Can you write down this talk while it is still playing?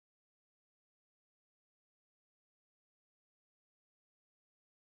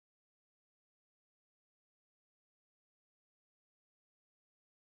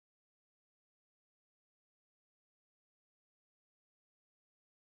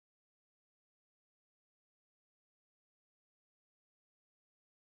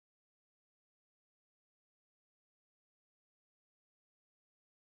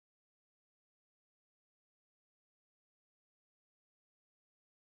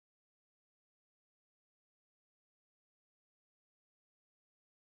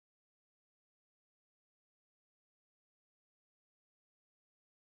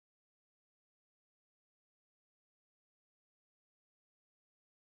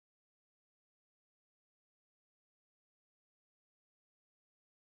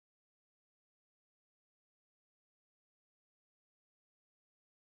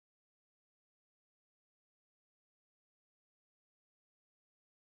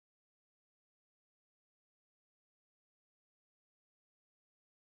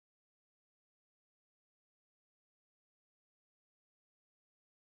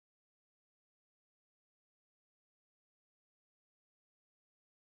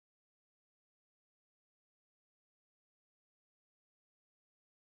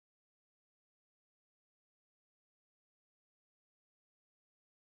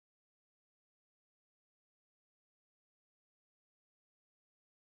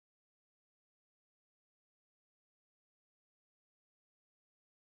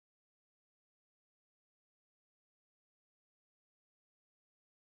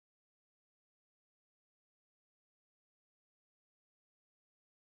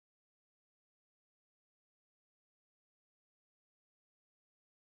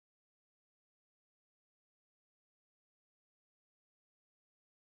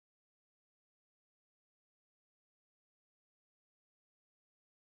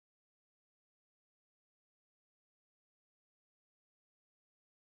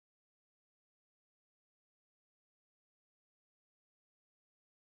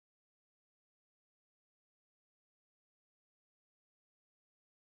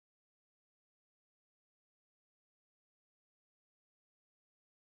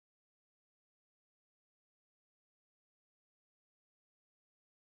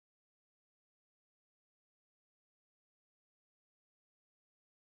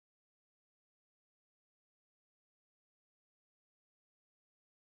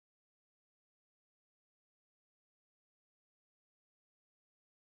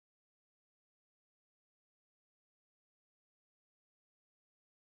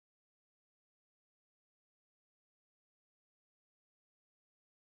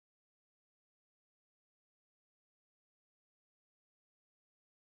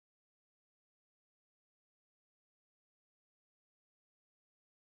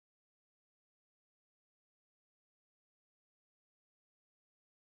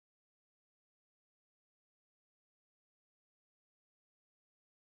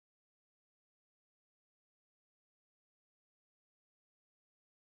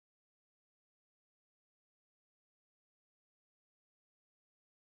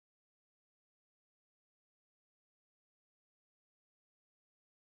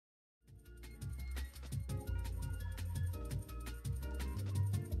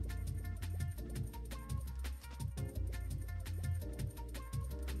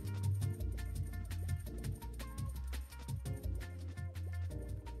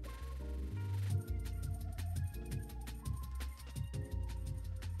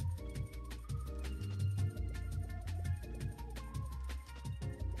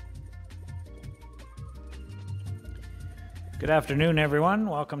Good afternoon, everyone.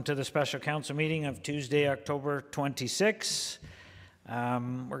 Welcome to the special council meeting of Tuesday, October 26.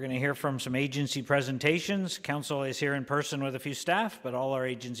 We're going to hear from some agency presentations. Council is here in person with a few staff, but all our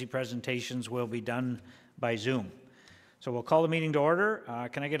agency presentations will be done by Zoom. So we'll call the meeting to order.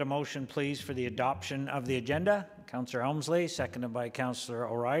 Can I get a motion, please, for the adoption of the agenda? Councillor Elmsley, seconded by Councillor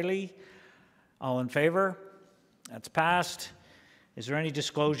O'Reilly. All in favor? That's passed. Is there any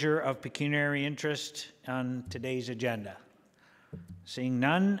disclosure of pecuniary interest on today's agenda? Seeing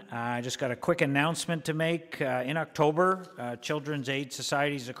none, I just got a quick announcement to make. In October, Children's Aid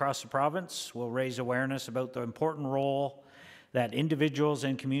Societies across the province will raise awareness about the important role that individuals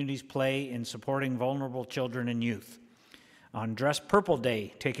and communities play in supporting vulnerable children and youth. On Dress Purple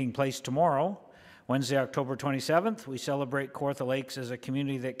Day, taking place tomorrow, Wednesday, October 27th, we celebrate Kawartha Lakes as a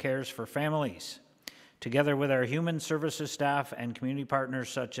community that cares for families. Together with our human services staff and community partners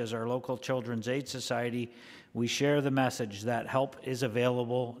such as our local Children's Aid Society, we share the message that help is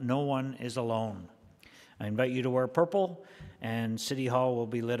available, no one is alone. I invite you to wear purple, and City Hall will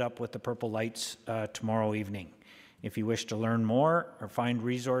be lit up with the purple lights tomorrow evening. If you wish to learn more or find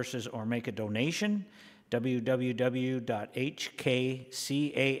resources or make a donation,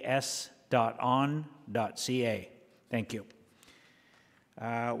 www.hkcas.on.ca. Thank you.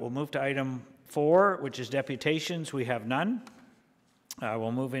 We'll move to item 4, which is deputations. We have none.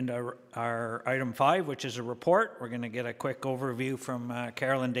 We'll move into our item 5, which is a report. We're going to get a quick overview from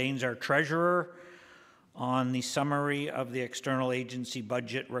Carolyn Danes, our treasurer, on the summary of the external agency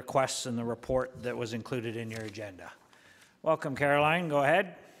budget requests and the report that was included in your agenda. Welcome, Caroline. Go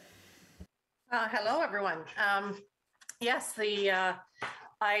ahead. Hello, everyone. Yes, I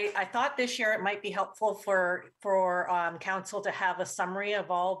thought this year it might be helpful for council to have a summary of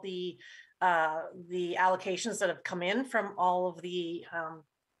all the allocations that have come in from all of the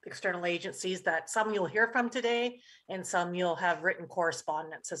external agencies, that some you'll hear from today and some you'll have written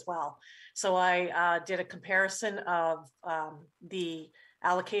correspondence as well. So I did a comparison of the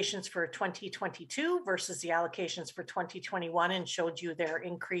allocations for 2022 versus the allocations for 2021 and showed you their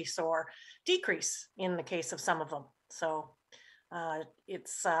increase or decrease in the case of some of them. So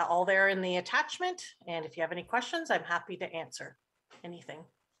it's all there in the attachment. And if you have any questions, I'm happy to answer anything.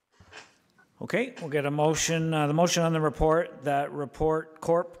 Okay, we'll get a motion. The motion on the report, that Report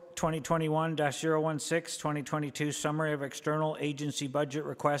Corp 2021-016 2022 summary of external agency budget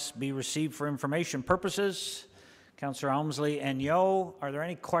requests be received for information purposes. Councillor Elmsley and Yo, are there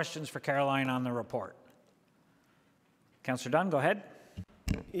any questions for Caroline on the report? Councillor Dunn, go ahead.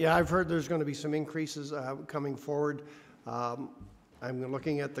 Yeah, I've heard there's going to be some increases coming forward. I'm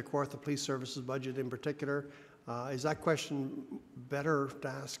looking at the Kawartha Police Services budget in particular. Is that question better to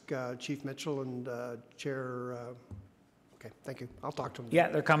ask Chief Mitchell and Chair? Okay, thank you. I'll talk to him. Yeah,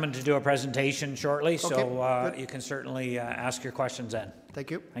 they're coming to do a presentation shortly, so you can certainly ask your questions then. Thank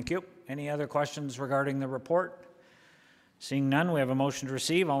you. Thank you. Any other questions regarding the report? Seeing none, we have a motion to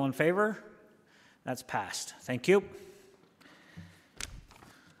receive. All in favor? That's passed. Thank you.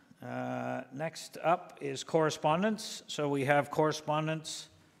 Next up is correspondence. So we have correspondence.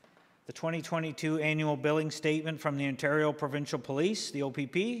 The 2022 annual billing statement from the Ontario Provincial Police, the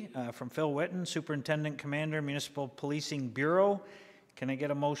OPP, from Phil Whitten, Superintendent Commander, Municipal Policing Bureau. Can I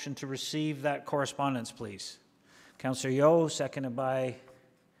get a motion to receive that correspondence, please? Councillor Yo, seconded by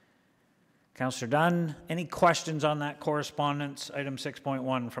Councillor Dunn. Any questions on that correspondence, item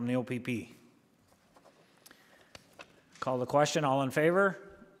 6.1 from the OPP? Call the question. All in favor?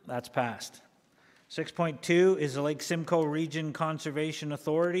 That's passed. 6.2 is the Lake Simcoe Region Conservation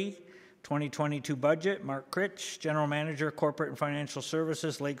Authority 2022 budget. Mark Critch, General Manager, Corporate and Financial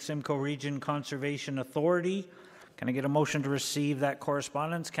Services, Lake Simcoe Region Conservation Authority. Can I get a motion to receive that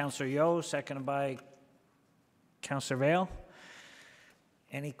correspondence? Councillor Yo, seconded by Councillor Vale.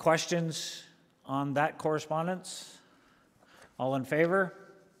 Any questions on that correspondence? All in favor?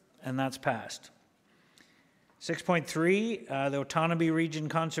 And that's passed. 6.3, the Otonabee Region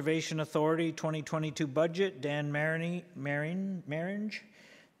Conservation Authority 2022 budget. Dan Maringe.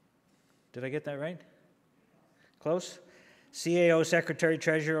 Did I get that right? Close? CAO Secretary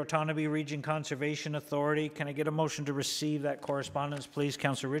Treasurer, Otonabee Region Conservation Authority. Can I get a motion to receive that correspondence, please?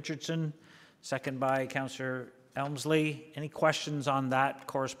 Councillor Richardson, second by Councillor Elmsley. Any questions on that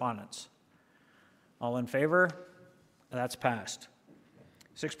correspondence? All in favor? That's passed.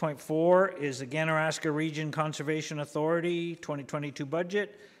 6.4 is the Ganaraska Region Conservation Authority 2022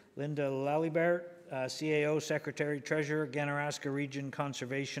 budget. Linda Lalibert, CAO Secretary Treasurer, Ganaraska Region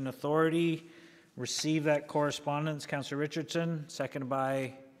Conservation Authority. Receive that correspondence. Councillor Richardson, seconded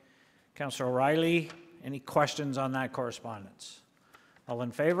by Councillor O'Reilly. Any questions on that correspondence? All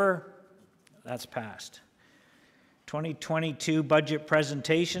in favor? That's passed. 2022 budget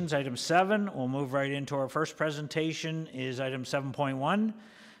presentations, item 7. We'll move right into our first presentation is item 7.1.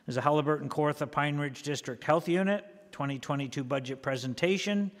 Is a Halliburton Kawartha Pine Ridge District Health Unit 2022 budget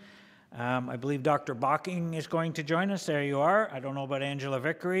presentation. I believe Dr. Bocking is going to join us. There you are. I don't know about Angela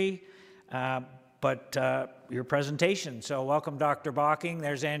Vickery, but your presentation. So welcome, Dr. Bocking.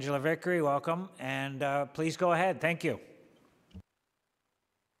 There's Angela Vickery. Welcome. And please go ahead. Thank you.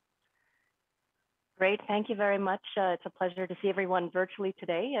 Great. Thank you very much. It's a pleasure to see everyone virtually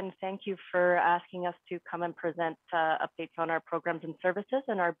today, and thank you for asking us to come and present updates on our programs and services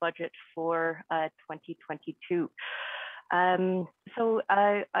and our budget for 2022. So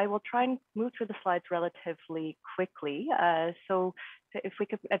I will try and move through the slides relatively quickly. So if we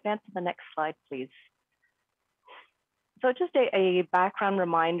could advance to the next slide, please. So just a background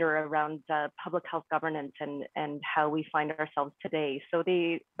reminder around public health governance and how we find ourselves today. So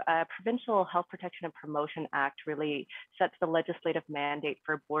the Provincial Health Protection and Promotion Act really sets the legislative mandate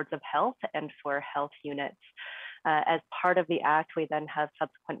for boards of health and for health units. As part of the act, we then have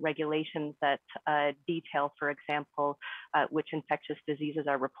subsequent regulations that detail, for example, which infectious diseases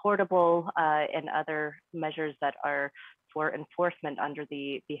are reportable and other measures that are for enforcement under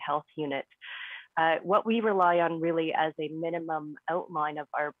the health unit. What we rely on really as a minimum outline of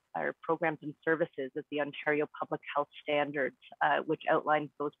our programs and services is the Ontario Public Health Standards, which outlines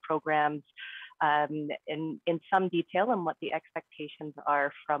those programs in some detail and what the expectations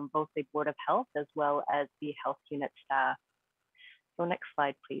are from both the Board of Health as well as the health unit staff. So next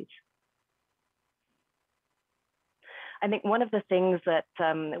slide, please. I think one of the things that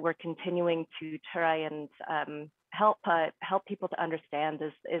we're continuing to try and help people to understand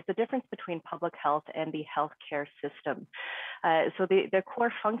is the difference between public health and the healthcare system. So the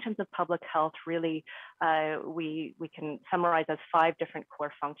core functions of public health really we can summarize as 5 different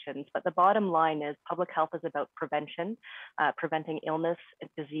core functions. But the bottom line is public health is about prevention, preventing illness,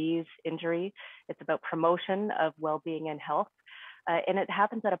 disease, injury. It's about promotion of well-being and health. And it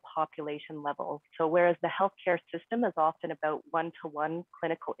happens at a population level. So whereas the healthcare system is often about one-to-one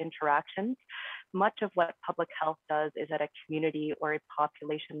clinical interactions, much of what public health does is at a community or a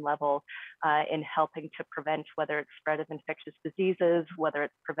population level in helping to prevent whether it's spread of infectious diseases, whether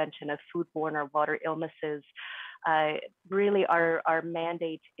it's prevention of foodborne or water illnesses. Really, our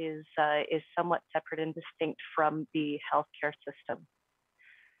mandate is somewhat separate and distinct from the healthcare system.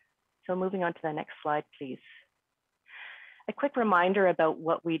 So moving on to the next slide, please. A quick reminder about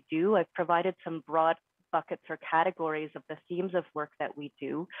what we do. I've provided some broad buckets or categories of the themes of work that we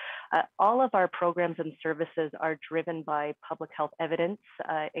do. All of our programs and services are driven by public health evidence,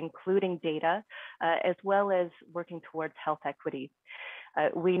 including data, as well as working towards health equity.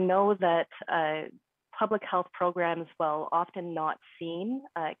 We know that public health programs, while often not seen,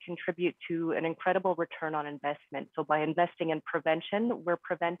 contribute to an incredible return on investment. So by investing in prevention, we're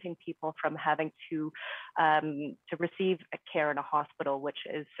preventing people from having to receive care in a hospital, which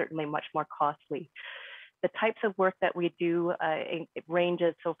is certainly much more costly. The types of work that we do, it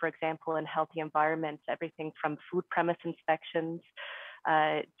ranges. So for example, in healthy environments, everything from food premise inspections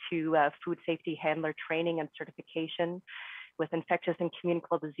to food safety handler training and certification. With infectious and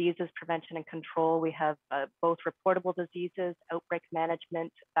communicable diseases prevention and control, we have both reportable diseases, outbreak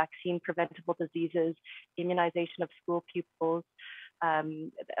management, vaccine preventable diseases, immunization of school pupils,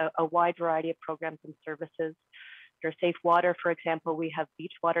 a wide variety of programs and services. For safe water, for example, we have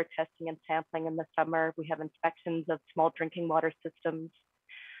beach water testing and sampling in the summer. We have inspections of small drinking water systems.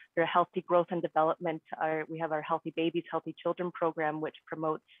 For healthy growth and development, we have our Healthy Babies, Healthy Children program, which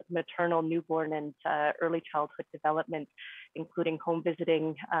promotes maternal, newborn, and early childhood development, including home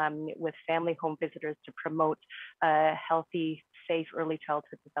visiting with family home visitors to promote healthy, safe early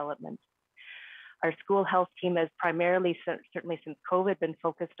childhood development. Our school health team has primarily, certainly since COVID, been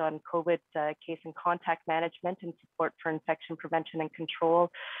focused on COVID case and contact management and support for infection prevention and control.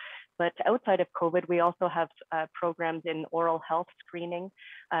 But outside of COVID, we also have programs in oral health screening,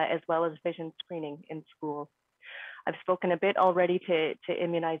 as well as vision screening in schools. I've spoken a bit already to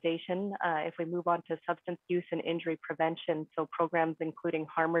immunization. If we move on to substance use and injury prevention, so programs including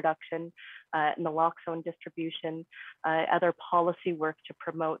harm reduction, naloxone distribution, other policy work to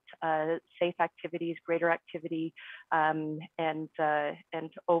promote safe activities, greater activity, and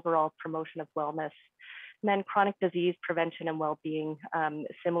overall promotion of wellness. And then chronic disease prevention and well-being,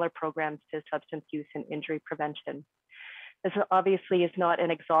 similar programs to substance use and injury prevention. This obviously is not an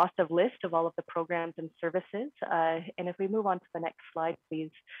exhaustive list of all of the programs and services. And if we move on to the next slide,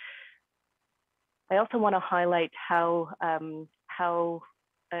 please. I also want to highlight how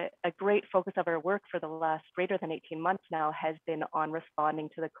a great focus of our work for the last greater than 18 months now has been on responding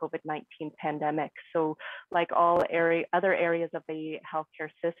to the COVID-19 pandemic. So like all other areas of the healthcare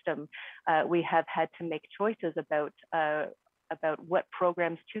system, we have had to make choices about what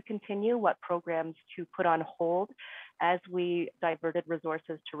programs to continue, what programs to put on hold as we diverted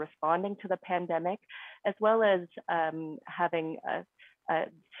resources to responding to the pandemic, as well as having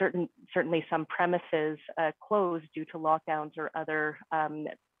certainly some premises closed due to lockdowns or other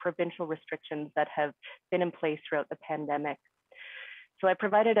provincial restrictions that have been in place throughout the pandemic. So I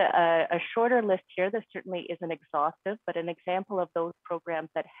provided a shorter list here. This certainly isn't exhaustive, but an example of those programs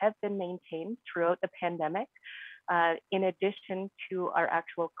that have been maintained throughout the pandemic, in addition to our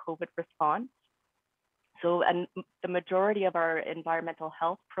actual COVID response. So, and the majority of our environmental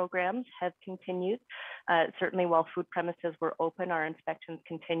health programs have continued. Certainly while food premises were open, our inspections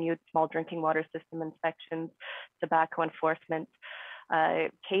continued, small drinking water system inspections, tobacco enforcement,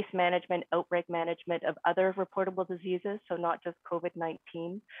 case management, outbreak management of other reportable diseases, so not just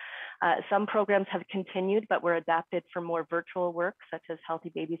COVID-19. Some programs have continued, but were adapted for more virtual work, such as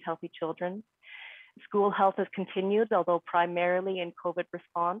Healthy Babies, Healthy Children. School health has continued, although primarily in COVID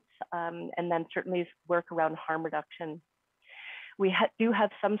response, and then certainly work around harm reduction. We do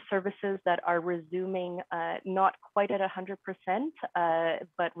have some services that are resuming, not quite at 100%,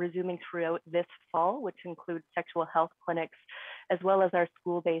 but resuming throughout this fall, which includes sexual health clinics, as well as our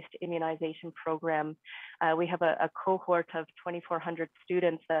school-based immunization program. We have a cohort of 2,400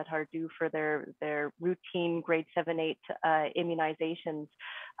 students that are due for their routine grade 7-8 immunizations,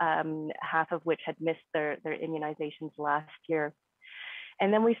 half of which had missed their immunizations last year.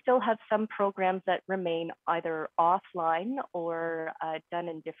 And then we still have some programs that remain either offline or done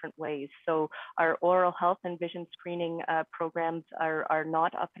in different ways. So our oral health and vision screening programs are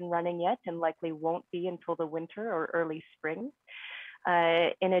not up and running yet, and likely won't be until the winter or early spring.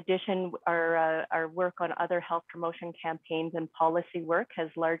 In addition, our work on other health promotion campaigns and policy work has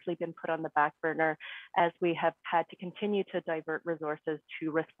largely been put on the back burner as we have had to continue to divert resources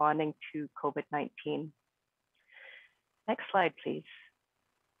to responding to COVID-19. Next slide, please.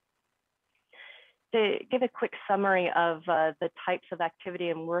 To give a quick summary of the types of activity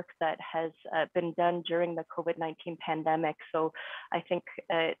and work that has been done during the COVID-19 pandemic. So I think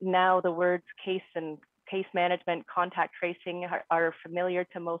now the words case management, contact tracing are familiar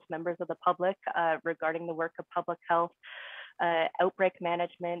to most members of the public regarding the work of public health. Outbreak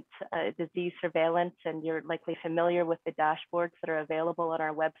management, disease surveillance, and you're likely familiar with the dashboards that are available on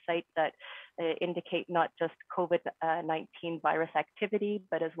our website that indicate not just COVID-19 virus activity,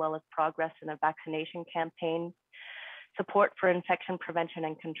 but as well as progress in a vaccination campaign, support for infection prevention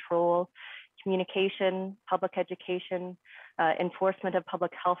and control, communication, public education, enforcement of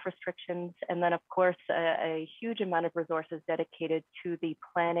public health restrictions, and then of course, a huge amount of resources dedicated to the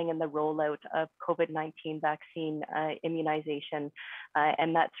planning and the rollout of COVID-19 vaccine immunization.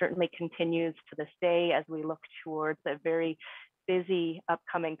 And that certainly continues to this day as we look towards a very busy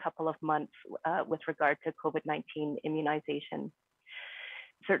upcoming couple of months with regard to COVID-19 immunization.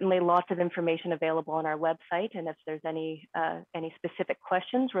 Certainly lots of information available on our website, and if there's any specific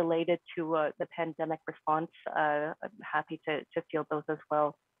questions related to the pandemic response, I'm happy to field those as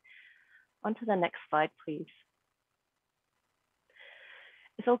well. On to the next slide, please.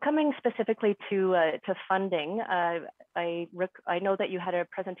 So coming specifically to funding, I know that you had a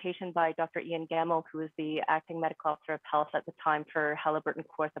presentation by Dr. Ian Gamble, who is the Acting Medical Officer of Health at the time for Haliburton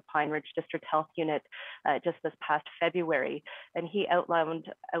Kawartha Pine Ridge District Health Unit just this past February. And he outlined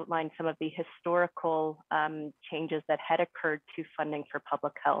some of the historical changes that had occurred to funding for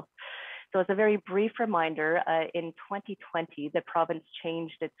public health. So as a very brief reminder, in 2020, the province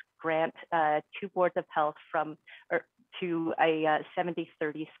changed its grant to boards of health to a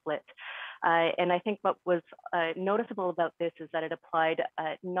 70-30 split. And I think what was noticeable about this is that it applied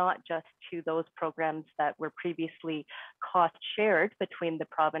not just to those programs that were previously cost shared between the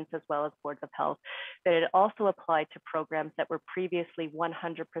province as well as boards of health, but it also applied to programs that were previously 100%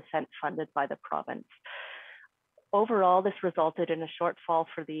 funded by the province. Overall, this resulted in a shortfall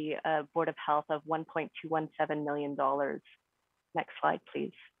for the Board of Health of $1.217 million. Next slide,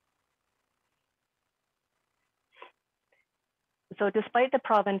 please. So despite the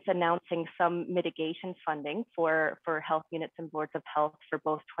province announcing some mitigation funding for health units and boards of health for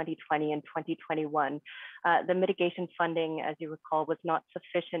both 2020 and 2021, The mitigation funding, as you recall, was not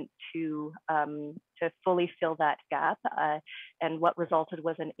sufficient to fully fill that gap, and what resulted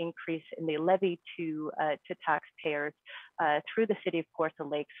was an increase in the levy to taxpayers through the City of Kawartha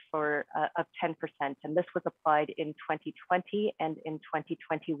Lakes of 10%, and this was applied in 2020 and in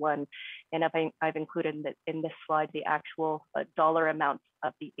 2021. And I've included in this slide the actual dollar amounts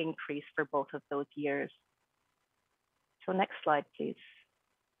of the increase for both of those years. So next slide, please.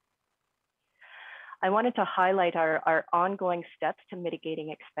 I wanted to highlight our ongoing steps to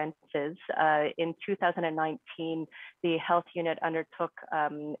mitigating expenses. In 2019, the health unit undertook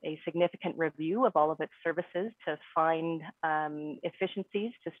a significant review of all of its services to find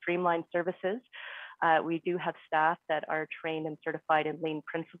efficiencies, to streamline services. We do have staff that are trained and certified in lean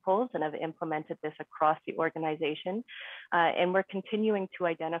principles and have implemented this across the organization. And we're continuing to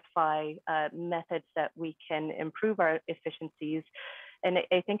identify methods that we can improve our efficiencies. And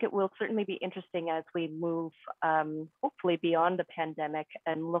I think it will certainly be interesting as we move, hopefully beyond the pandemic,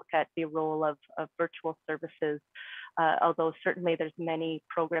 and look at the role of virtual services, although certainly there's many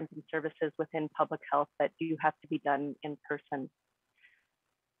programs and services within public health that do have to be done in person.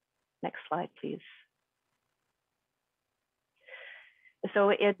 Next slide, please.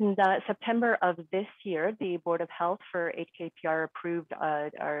 So in September of this year, the Board of Health for HKPR approved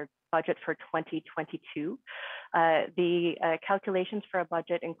our budget for 2022. The calculations for a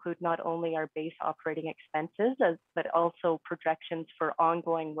budget include not only our base operating expenses, but also projections for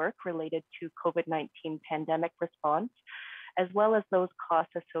ongoing work related to COVID-19 pandemic response, as well as those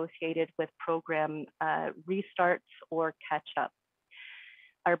costs associated with program restarts or catch-up.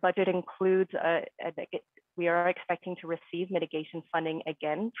 Our budget includes, we are expecting to receive mitigation funding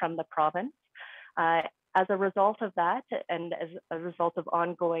again from the province. As a result of that, and as a result of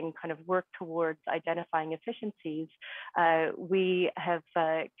ongoing kind of work towards identifying efficiencies, we have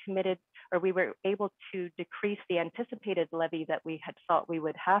committed, or we were able to decrease the anticipated levy that we had thought we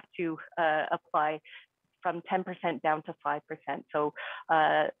would have to apply from 10% down to 5%. So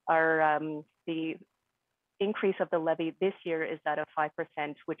the increase of the levy this year is that of 5%,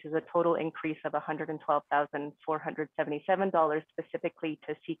 which is a total increase of $112,477 specifically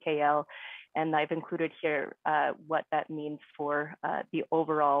to CKL. And I've included here what that means for the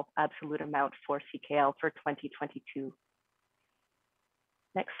overall absolute amount for CKL for 2022.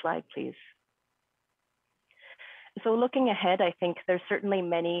 Next slide, please. So looking ahead, I think there's certainly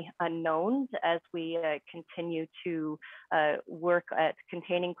many unknowns as we continue to work at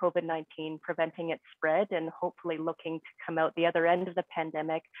containing COVID-19, preventing its spread, and hopefully looking to come out the other end of the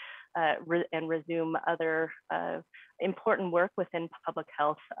pandemic and resume other important work within public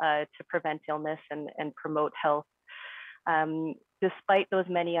health to prevent illness and promote health. Despite those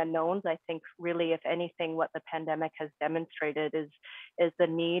many unknowns, I think really, if anything, what the pandemic has demonstrated is the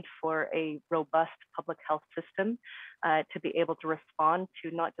need for a robust public health system to be able to respond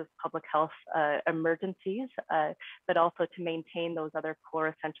to not just public health emergencies, but also to maintain those other core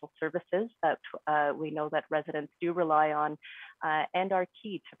essential services that we know that residents do rely on and are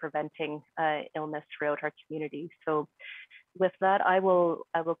key to preventing illness throughout our community. So with that, I will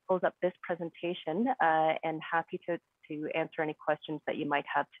close up this presentation and happy to answer any questions that you might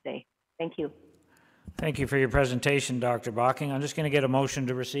have today. Thank you. Thank you for your presentation, Dr. Bocking. I'm just going to get a motion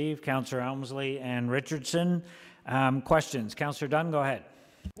to receive. Councillor Elmsley and Richardson. Questions? Councillor Dunn, go ahead.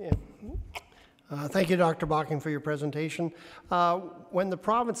 Yeah. Thank you, Dr. Bocking, for your presentation. When the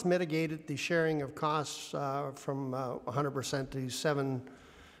province mitigated the sharing of costs from 100% to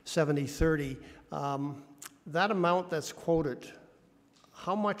 70-30, that amount that's quoted,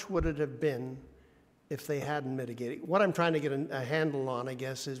 how much would it have been if they hadn't mitigated? What I'm trying to get a handle on, I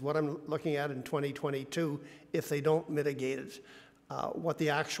guess, is what I'm looking at in 2022, if they don't mitigate it, what the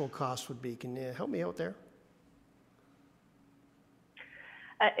actual cost would be. Can you help me out there?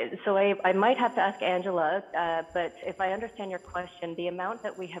 So I might have to ask Angela, but if I understand your question, the amount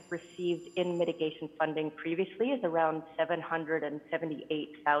that we have received in mitigation funding previously is around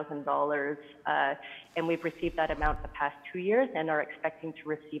 $778,000, and we've received that amount the past 2 years and are expecting to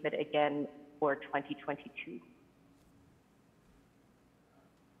receive it again for 2022.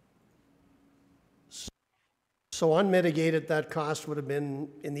 So unmitigated, that cost would have been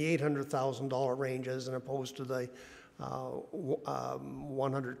in the $800,000 range as opposed to the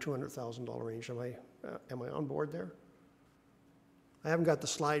 $100,000, $200,000 range. Am I on board there? I haven't got the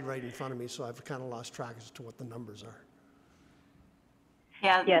slide right in front of me, so I've kind of lost track as to what the numbers are.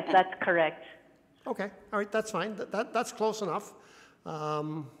 Yeah. Yes, that's correct. Okay, all right, that's fine. That's close enough.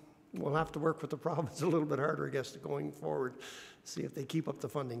 We'll have to work with the province a little bit harder, I guess, going forward, see if they keep up the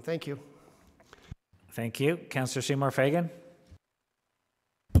funding. Thank you. Thank you. Councillor Seymour Fagan.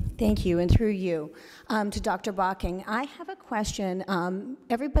 Thank you, and through you, to Dr. Bocking. I have a question.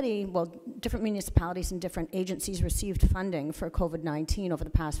 Everybody, well, different municipalities and different agencies received funding for COVID-19 over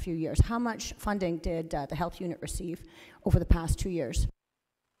the past few years. How much funding did the health unit receive over the past 2 years?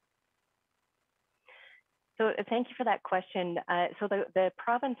 So thank you for that question. So the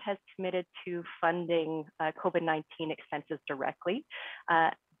province has committed to funding COVID-19 expenses directly.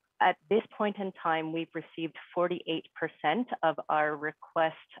 At this point in time, we've received 48% of our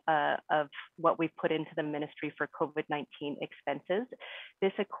request of what we've put into the ministry for COVID-19 expenses.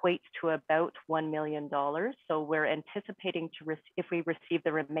 This equates to about $1 million. So we're anticipating if we receive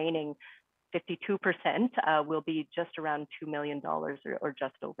the remaining 52%, will be just around $2 million or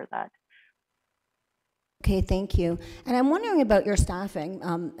just over that. Okay, thank you. And I'm wondering about your staffing.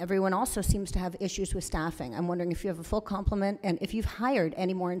 Everyone also seems to have issues with staffing. I'm wondering if you have a full complement and if you've hired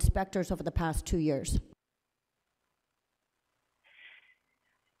any more inspectors over the past 2 years.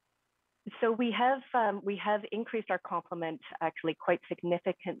 So we have increased our complement actually quite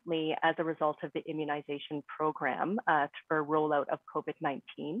significantly as a result of the immunization program for rollout of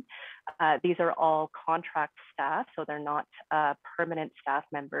COVID-19. These are all contract staff, so they're not permanent staff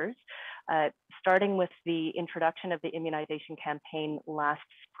members. Starting with the introduction of the immunization campaign last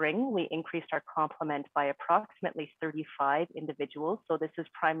spring, we increased our complement by approximately 35 individuals. So this is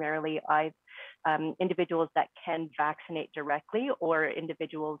primarily individuals that can vaccinate directly or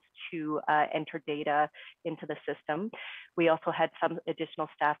individuals to enter data into the system. We also had some additional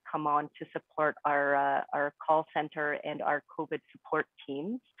staff come on to support our call center and our COVID support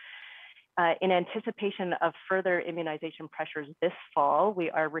teams. In anticipation of further immunization pressures this fall,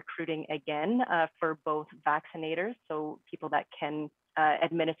 we are recruiting again for both vaccinators, so people that can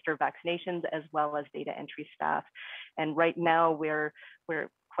administer vaccinations, as well as data entry staff. And right now we're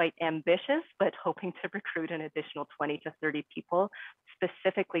quite ambitious, but hoping to recruit an additional 20 to 30 people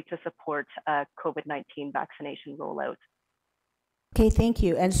specifically to support COVID-19 vaccination rollout. Okay, thank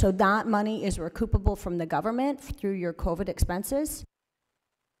you. And so that money is recoupable from the government through your COVID expenses?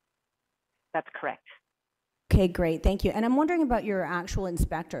 That's correct. Okay, great, thank you. And I'm wondering about your actual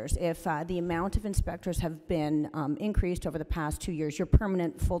inspectors, if the amount of inspectors have been increased over the past 2 years, your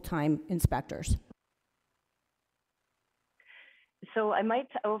permanent full-time inspectors. So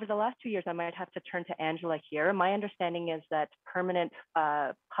over the last 2 years, I might have to turn to Angela here. My understanding is that permanent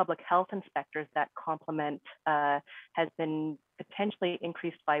public health inspectors, that complement has been potentially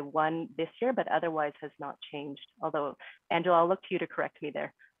increased by 1 this year, but otherwise has not changed. Although, Angela, I'll look to you to correct me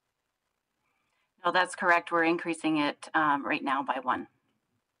there. No, that's correct. We're increasing it right now by 1.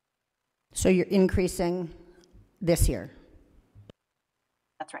 So you're increasing this year?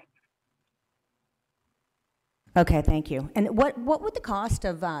 That's right. Okay, thank you. And what would the cost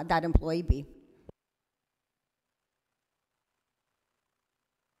of that employee be?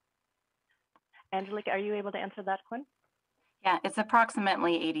 Angelique, are you able to answer that one? Yeah, it's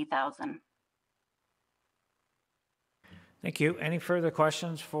approximately 80,000. Thank you. Any further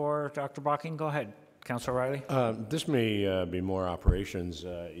questions for Dr. Bocking? Go ahead, Councillor Riley. This may be more operations,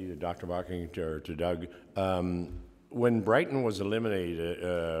 either Dr. Bocking or to Doug. When Brighton was eliminated,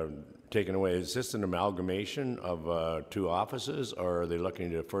 taken away, is this an amalgamation of 2 offices, or are they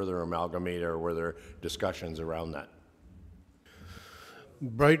looking to further amalgamate, or were there discussions around that?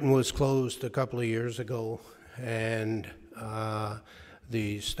 Brighton was closed a couple of years ago, and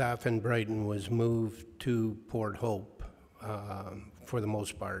the staff in Brighton was moved to Port Hope for the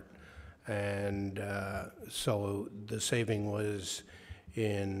most part. And so the saving was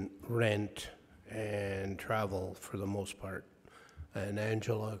in rent and travel for the most part. And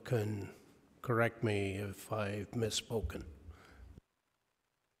Angela can correct me if I've misspoken.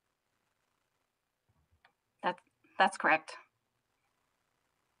 That's correct.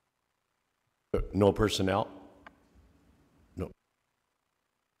 No personnel? No.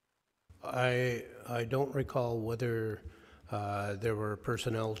 I don't recall whether there were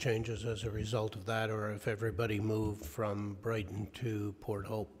personnel changes as a result of that, or if everybody moved from Brighton to Port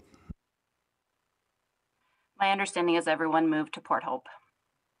Hope. My understanding is everyone moved to Port Hope.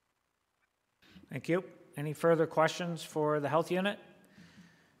 Thank you. Any further questions for the health unit?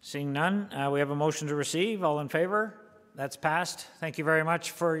 Seeing none, we have a motion to receive. All in favor? That's passed. Thank you very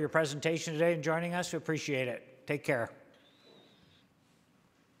much for your presentation today and joining us. We appreciate it. Take care.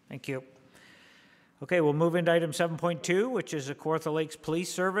 Thank you. Okay, we'll move into item 7.2, which is a Kawartha Lakes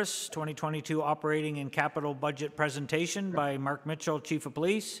Police Service 2022 Operating and Capital Budget Presentation by Mark Mitchell, Chief of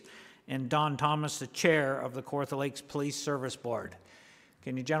Police, and Don Thomas, the Chair of the Kawartha Lakes Police Service Board.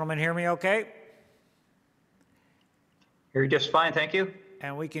 Can you gentlemen hear me okay? Hear you just fine, thank you.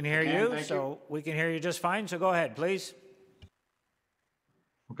 And we can hear you, so we can hear you just fine, so go ahead, please.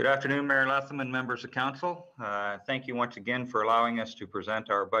 Good afternoon, Mayor Latham and members of council. Thank you once again for allowing us to present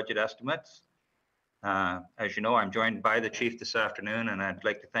our budget estimates. As you know, I'm joined by the chief this afternoon, and I'd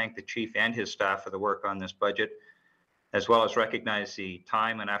like to thank the chief and his staff for the work on this budget, as well as recognize the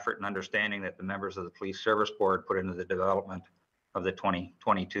time and effort and understanding that the members of the Police Service Board put into the development of the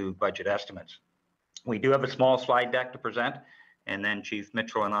 2022 budget estimates. We do have a small slide deck to present, and then Chief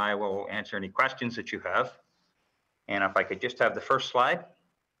Mitchell and I will answer any questions that you have. And if I could just have the first slide.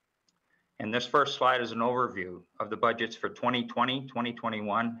 And this first slide is an overview of the budgets for 2020,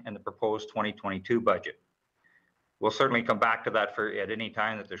 2021, and the proposed 2022 budget. We'll certainly come back to that at any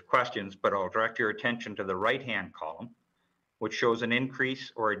time that there's questions, but I'll direct your attention to the right-hand column, which shows an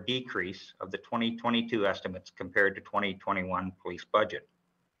increase or a decrease of the 2022 estimates compared to 2021 police budget.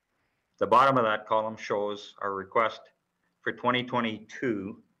 The bottom of that column shows our request for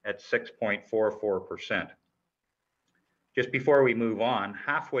 2022 at 6.44%. Just before we move on,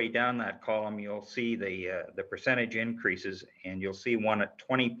 halfway down that column, you'll see the percentage increases, and you'll see one at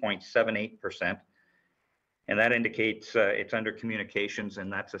 20.78%. And that indicates it's under communications, and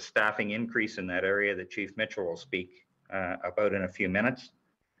that's a staffing increase in that area that Chief Mitchell will speak about in a few minutes.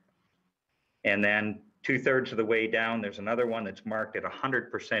 And then 2/3 of the way down, there's another one that's marked at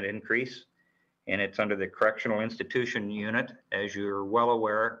 100% increase, and it's under the correctional institution unit. As you're well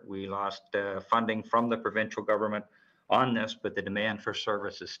aware, we lost funding from the provincial government on this, but the demand for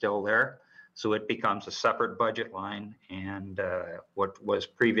service is still there. So it becomes a separate budget line, and what was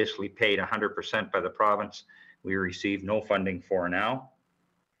previously paid 100% by the province, we receive no funding for now.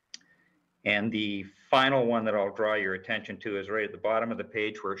 And the final one that I'll draw your attention to is right at the bottom of the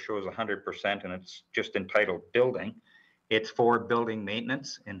page where it shows 100%, and it's just entitled building. It's for building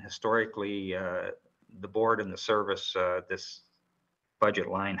maintenance, and historically the board and the service, this budget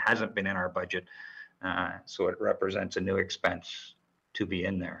line hasn't been in our budget. So it represents a new expense to be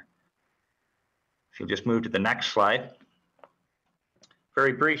in there. If you'll just move to the next slide.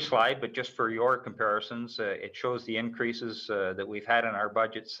 Very brief slide, but just for your comparisons, it shows the increases that we've had in our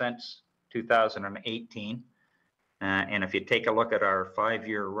budget since 2018. And if you take a look at our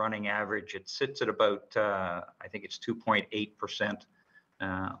 5-year running average, it sits at about, I think it's 2.8%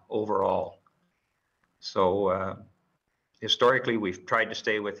 overall. So historically, we've tried to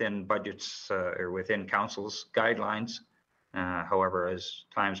stay within budgets or within council's guidelines. However, as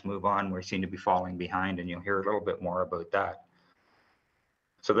times move on, we seem to be falling behind, and you'll hear a little bit more about that.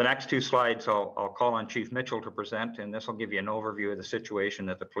 So the next 2 slides, I'll call on Chief Mitchell to present, and this will give you an overview of the situation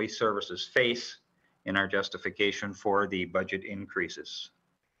that the police services face in our justification for the budget increases.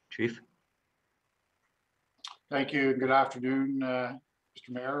 Chief? Thank you. Good afternoon, Mr.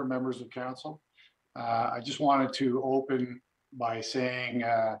 Mayor, members of council. I just wanted to open by saying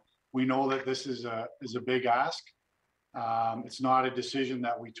we know that this is a big ask. It's not a decision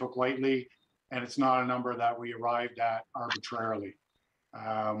that we took lightly, and it's not a number that we arrived at arbitrarily.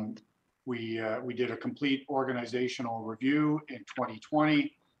 We did a complete organizational review in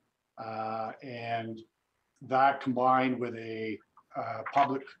 2020, and that combined with a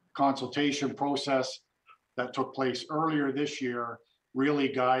public consultation process that took place earlier this year really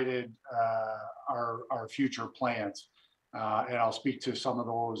guided our future plans. And I'll speak to some of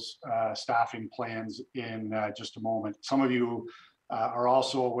those staffing plans in just a moment. Some of you are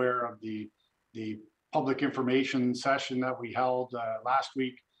also aware of the public information session that we held last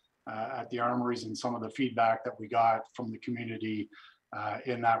week at the armories, and some of the feedback that we got from the community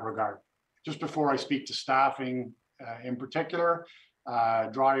in that regard. Just before I speak to staffing in particular,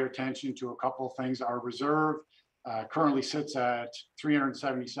 draw your attention to a couple of things. Our reserve currently sits at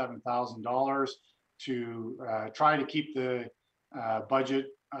 $377,000 to try to keep the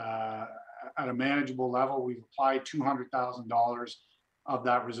budget at a manageable level. We've applied $200,000 of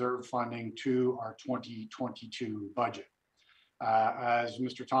that reserve funding to our 2022 budget. As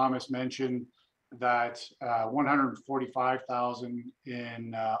Mr. Thomas mentioned, that $145,000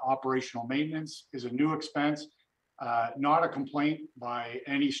 in operational maintenance is a new expense, not a complaint by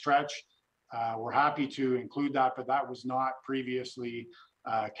any stretch. We're happy to include that, but that was not previously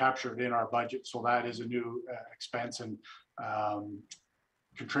captured in our budget. So that is a new expense and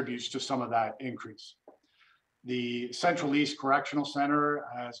contributes to some of that increase. The Central East Correctional Center,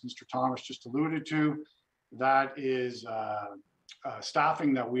 as Mr. Thomas just alluded to, that is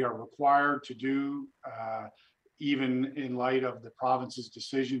staffing that we are required to do, even in light of the province's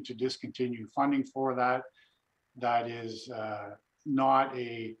decision to discontinue funding for that. That is not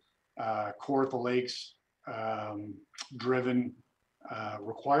a Kawartha Lakes driven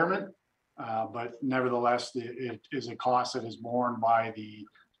requirement, but nevertheless, it is a cost that is borne by the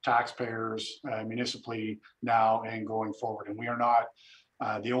taxpayers municipally now and going forward. And we are not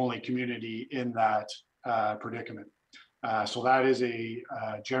the only community in that predicament. So that is a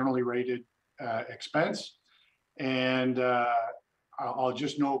generally rated expense. And I'll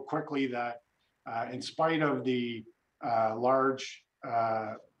just note quickly that in spite of the large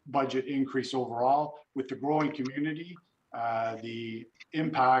budget increase overall, with the growing community, the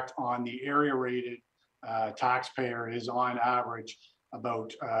impact on the area rated taxpayer is on average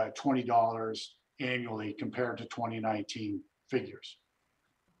about $20 annually compared to 2019 figures.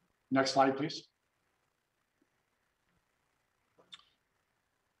 Next slide, please.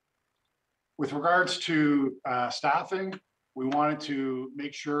 With regards to staffing, we wanted to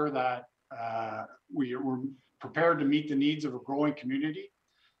make sure that we're prepared to meet the needs of a growing community,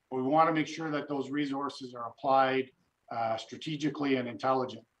 but we want to make sure that those resources are applied strategically and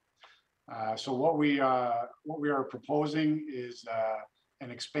intelligently. So what we are proposing is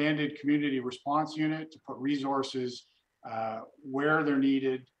an expanded community response unit to put resources where they're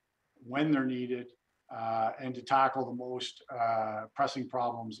needed, when they're needed, and to tackle the most pressing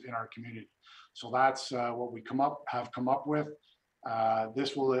problems in our community. So that's what we have come up with.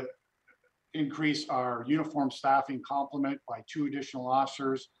 This will increase our uniform staffing complement by 2 additional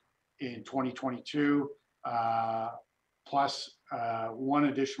officers in 2022, plus 1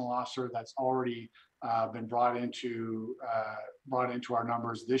 additional officer that's already been brought into our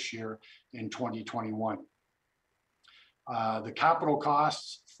numbers this year in 2021. The capital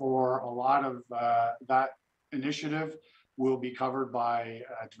costs for a lot of that initiative will be covered by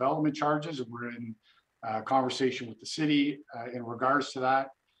development charges, and we're in conversation with the city in regards to that.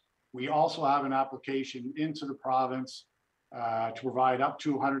 We also have an application into the province to provide up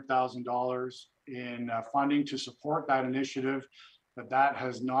to $100,000 in funding to support that initiative, but that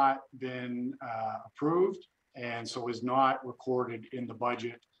has not been approved and so is not recorded in the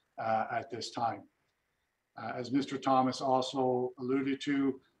budget at this time. As Mr. Thomas also alluded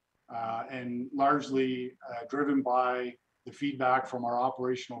to, and largely driven by the feedback from our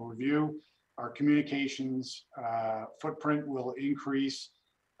operational review, our communications footprint will increase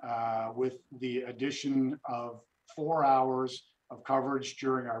with the addition of 4 hours of coverage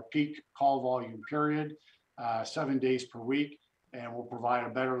during our peak call volume period, 7 days per week, and will provide a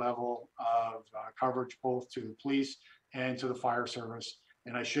better level of coverage both to the police and to the fire service.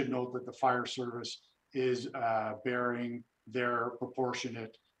 And I should note that the fire service is bearing their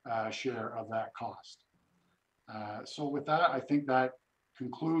proportionate share of that cost. So with that, I think that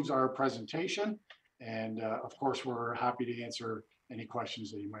concludes our presentation. And of course, we're happy to answer any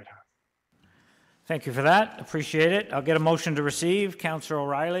questions that you might have. Thank you for that. Appreciate it. I'll get a motion to receive. Councillor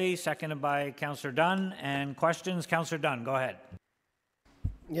O'Reilly, seconded by Councillor Dunn. And questions? Councillor Dunn, go ahead.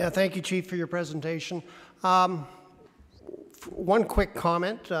 Yeah, thank you, Chief, for your presentation. One quick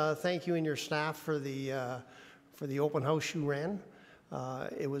comment. Thank you and your staff for the open house you ran.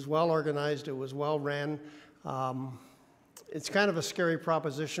 It was well organized. It was well ran. It's kind of a scary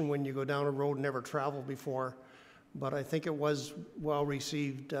proposition when you go down a road never traveled before, but I think it was well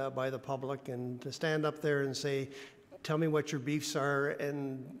received by the public. And to stand up there and say, tell me what your beefs are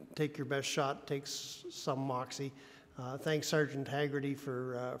and take your best shot takes some moxie. Thanks, Sergeant Haggerty,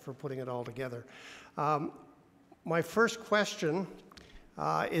 for putting it all together. My first question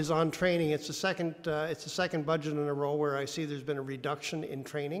is on training. It's the second budget in a row where I see there's been a reduction in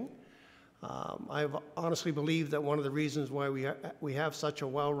training. I've honestly believed that one of the reasons why we have such a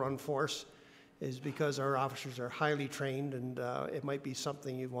well-run force is because our officers are highly trained, and it might be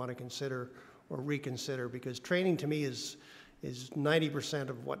something you'd want to consider or reconsider, because training to me is 90%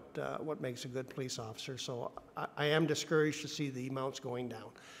 of what makes a good police officer. So I am discouraged to see the amounts going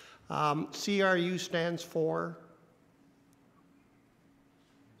down. CRU stands for?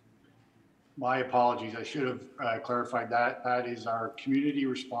 My apologies. I should have clarified that. That is our Community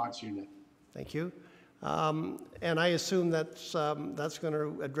Response Unit. Thank you. And I assume that's going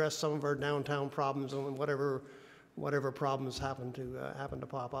to address some of our downtown problems and whatever problems happen to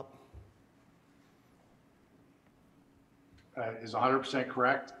pop up. Is 100%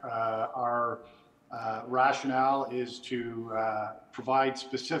 correct. Our rationale is to provide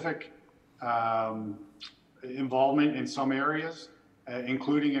specific involvement in some areas,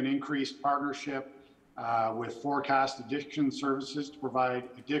 including an increased partnership with Forecast Addiction Services to provide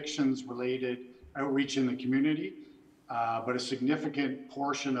addictions-related outreach in the community. But a significant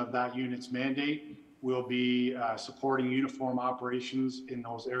portion of that unit's mandate will be supporting uniform operations in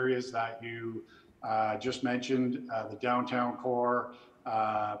those areas that you just mentioned, the downtown core,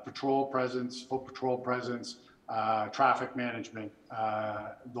 patrol presence, foot patrol presence, traffic management,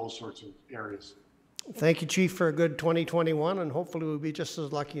 those sorts of areas. Thank you, Chief, for a good 2021, and hopefully we'll be just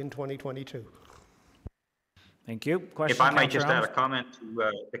as lucky in 2022. Thank you. Question, If I might Councillor just add a Helms? comment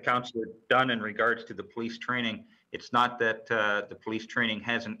to the Councillor Dunn in regards to the police training. It's not that the police training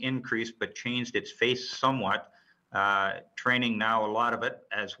hasn't increased, but changed its face somewhat. Training now, a lot of it,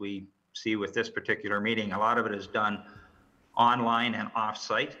 as we see with this particular meeting, a lot of it is done online and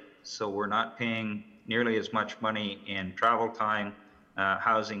off-site. So we're not paying nearly as much money in travel time,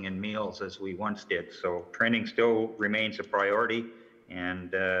 housing and meals as we once did. So training still remains a priority.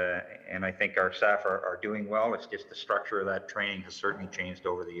 And I think our staff are doing well. It's just the structure of that training has certainly changed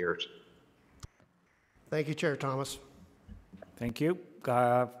over the years. Thank you, Chair Thomas. Thank you.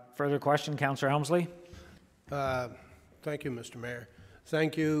 Further question, Councillor Helmsley? Thank you, Mr. Mayor.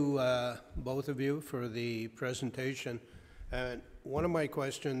 Thank you, both of you, for the presentation. And one of my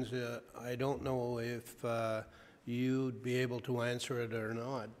questions, I don't know if you'd be able to answer it or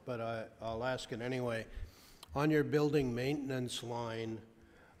not, but I'll ask it anyway. On your building maintenance line,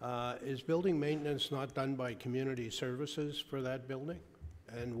 is building maintenance not done by community services for that building?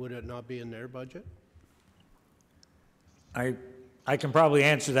 And would it not be in their budget? I can probably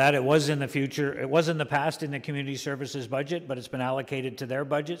answer that. It was in the future. It was in the past in the community services budget, but it's been allocated to their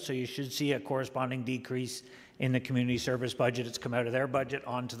budget. So you should see a corresponding decrease in the community service budget. It's come out of their budget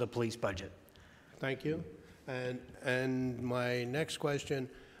onto the police budget. Thank you. And my next question,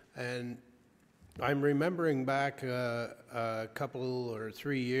 and I'm remembering back a couple or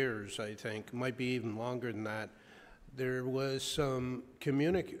 3 years, I think, might be even longer than that. There was some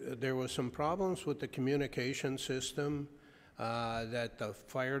problems with the communication system that the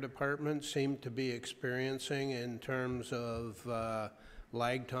fire department seemed to be experiencing in terms of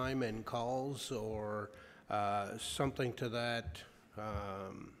lag time in calls or something to that,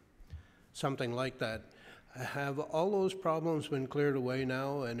 something like that. Have all those problems been cleared away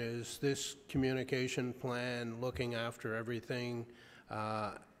now, and is this communication plan looking after everything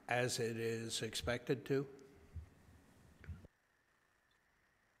as it is expected to?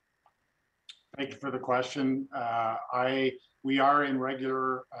 Thank you for the question. We are in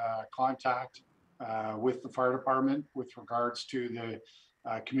regular contact with the fire department with regards to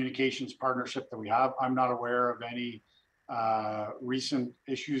the communications partnership that we have. I'm not aware of any recent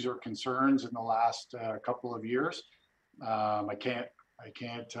issues or concerns in the last couple of years. I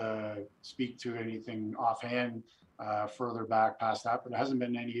can't speak to anything offhand further back past that, but there hasn't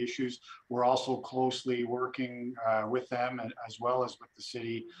been any issues. We're also closely working with them as well as with the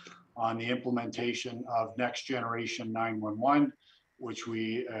city on the implementation of next generation 911, which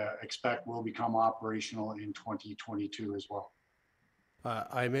we expect will become operational in 2022 as well.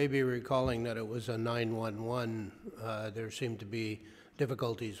 I may be recalling that it was a 911. There seemed to be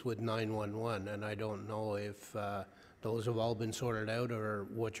difficulties with 911, and I don't know if those have all been sorted out or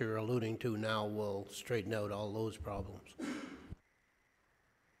what you're alluding to now will straighten out all those problems.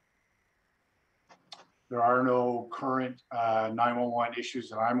 There are no current 911 issues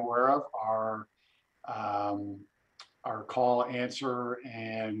that I'm aware of. Our call answer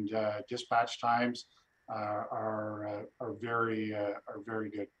and dispatch times are very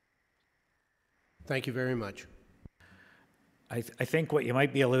good. Thank you very much. I think what you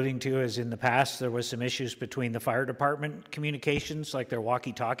might be alluding to is in the past there was some issues between the fire department communications, like their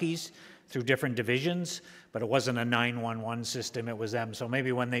walkie-talkies through different divisions, but it wasn't a 911 system, it was them. So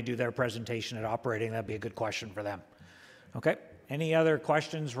maybe when they do their presentation at operating, that'd be a good question for them. Okay, any other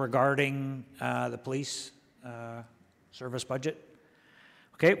questions regarding the police service budget?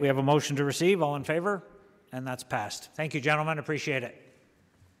 Okay, we have a motion to receive. All in favor? And that's passed. Thank you, gentlemen. Appreciate it.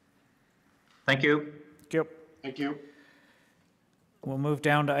 Thank you. Thank you. Thank you. We'll move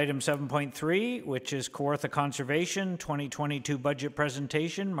down to item 7.3, which is Kawartha Conservation 2022 budget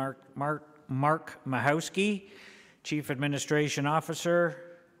presentation. Mark Mahowski, Chief Administrative Officer,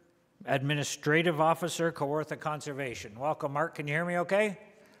 Kawartha Conservation. Welcome, Mark. Can you hear me okay?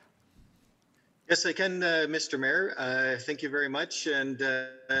 Yes, I can, Mr. Mayor. Thank you very much, and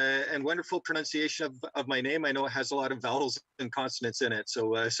wonderful pronunciation of my name. I know it has a lot of vowels and consonants in it,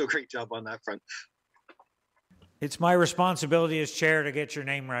 so great job on that front. It's my responsibility as chair to get your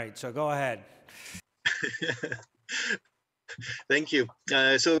name right, so go ahead. Thank you.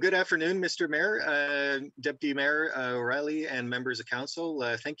 So good afternoon, Mr. Mayor, Deputy Mayor O'Reilly, and members of council.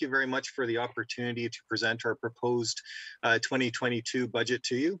 Thank you very much for the opportunity to present our proposed 2022 budget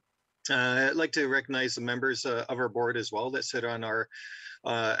to you. I'd like to recognize the members of our board as well that sit on our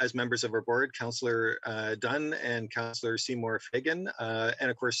as members of our board, Councillor Dunn and Councillor Seymour Fagan,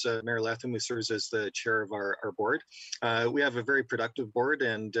 and of course Mayor Latham, who serves as the chair of our board. We have a very productive board,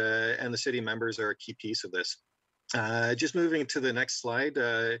 and the city members are a key piece of this. Just moving to the next slide,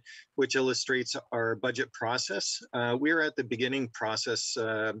 which illustrates our budget process. We are at the beginning process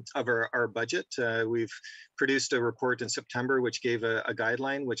of our budget. We've produced a report in September, which gave a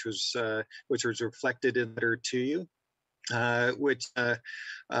guideline, which was reflected in the letter to you, which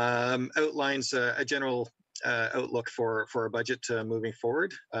outlines a general outlook for our budget moving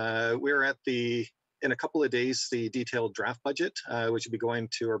forward. We're at in a couple of days, the detailed draft budget, which will be going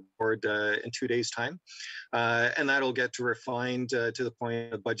to our board in 2 days' time. And that'll get refined to the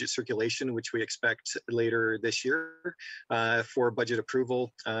point of budget circulation, which we expect later this year for budget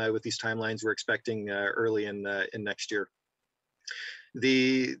approval. With these timelines, we're expecting early in next year.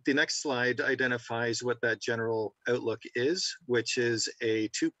 The next slide identifies what that general outlook is, which is a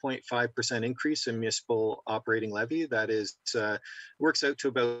 2.5% increase in municipal operating levy. That is works out to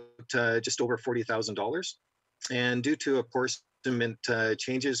about just over $40,000. And due to apportionment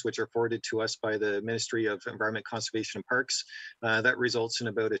changes, which are forwarded to us by the Ministry of Environment, Conservation and Parks, that results in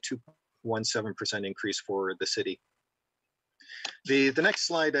about a 2.17% increase for the city. The next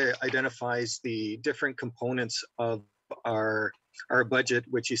slide identifies the different components of our budget,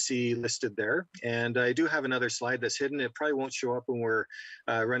 which you see listed there. And I do have another slide that's hidden. It probably won't show up when we're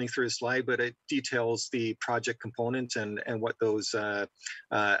running through the slide, but it details the project components and what those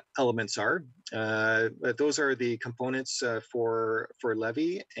elements are. But those are the components for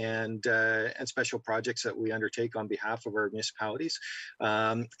levy and special projects that we undertake on behalf of our municipalities.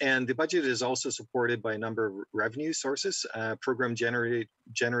 And the budget is also supported by a number of revenue sources, program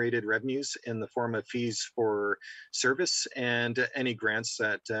generated revenues in the form of fees for service and any grants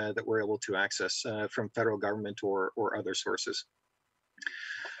that we're able to access from federal government or other sources.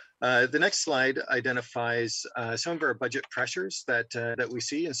 The next slide identifies some of our budget pressures that we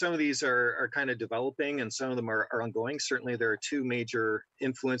see, and some of these are kind of developing and some of them are ongoing. Certainly there are two major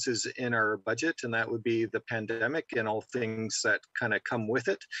influences in our budget, and that would be the pandemic and all things that kind of come with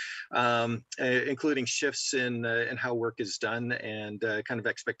it, including shifts in how work is done and kind of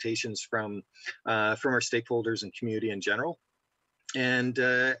expectations from our stakeholders and community in general. And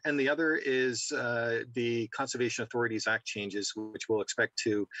the other is the Conservation Authorities Act changes, which we'll expect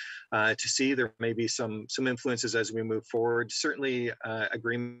to see. There may be some influences as we move forward. Certainly,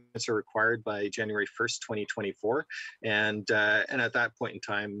 agreements are required by January 1st, 2024, and at that point in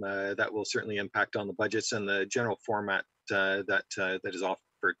time, that will certainly impact on the budgets and the general format that is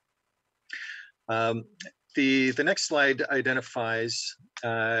offered. The next slide identifies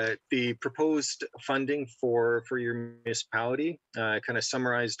the proposed funding for your municipality, kind of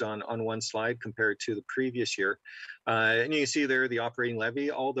summarized on one slide compared to the previous year. And you can see there the operating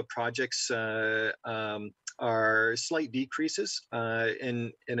levy. All the projects are slight decreases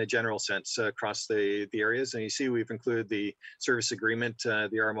in a general sense across the areas. And you see we've included the service agreement, the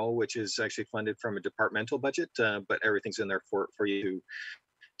RMO, which is actually funded from a departmental budget, but everything's in there for you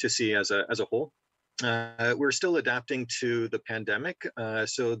to see as a whole. We're still adapting to the pandemic,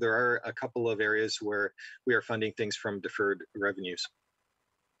 so there are a couple of areas where we are funding things from deferred revenues.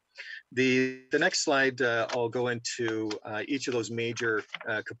 The next slide, I'll go into each of those major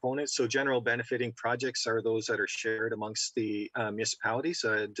components. So general benefiting projects are those that are shared amongst the municipalities,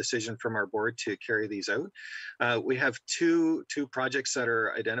 a decision from our board to carry these out. We have two projects that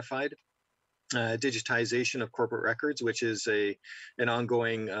are identified. Digitization of corporate records, which is an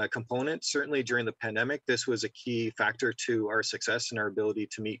ongoing component. Certainly during the pandemic, this was a key factor to our success and our ability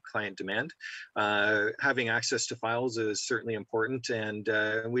to meet client demand. Having access to files is certainly important, and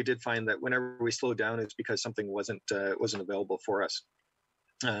we did find that whenever we slowed down, it's because something wasn't available for us.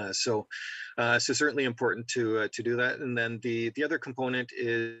 So certainly important to do that. And then the other component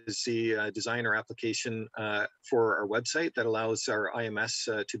is the design or application for our website that allows our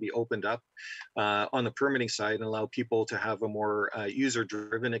IMS to be opened up on the permitting side and allow people to have a more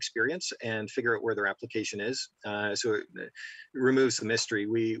user-driven experience and figure out where their application is. So it removes the mystery.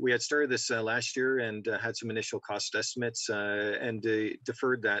 We had started this last year and had some initial cost estimates and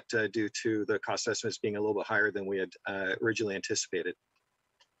deferred that due to the cost estimates being a little bit higher than we had originally anticipated.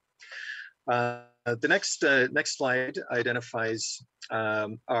 The next slide identifies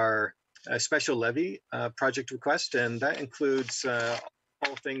our special levy project request, and that includes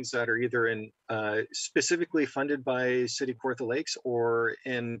all things that are either specifically funded by City of Kawartha Lakes or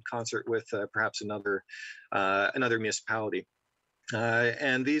in concert with perhaps another municipality.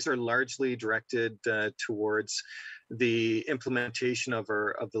 And these are largely directed towards the implementation of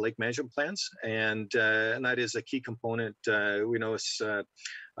the lake management plans, and that is a key component. We know it's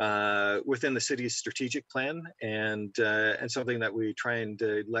within the city's strategic plan, and something that we try and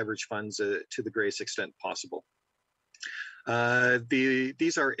leverage funds to the greatest extent possible.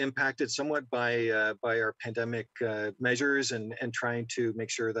 These are impacted somewhat by our pandemic measures and trying to make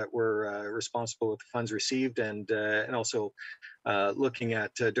sure that we're responsible with the funds received and also looking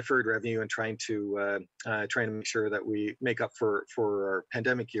at deferred revenue and trying to make sure that we make up for our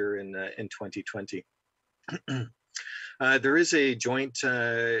pandemic year in 2020. There is a joint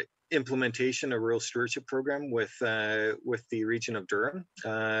implementation of rural stewardship program with the region of Durham,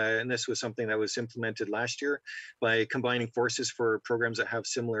 and this was something that was implemented last year. By combining forces for programs that have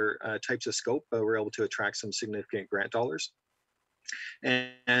similar types of scope, we're able to attract some significant grant dollars.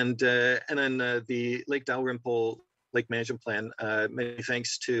 And then the Lake Dalrymple Lake Management Plan. Many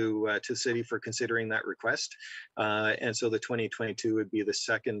thanks to the city for considering that request, and so the 2022 would be the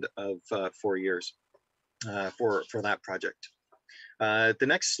second of 4 years for that project. The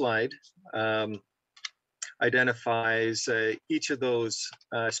next slide identifies each of those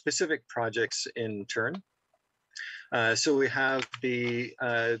specific projects in turn. So we have the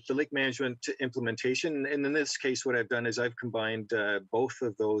lake management implementation, and in this case, what I've done is I've combined both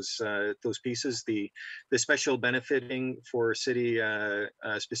of those pieces: the special benefiting for city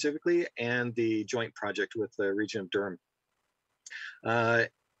specifically, and the joint project with the region of Durham.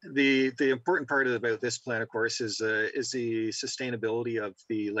 The important part about this plan, of course, is the sustainability of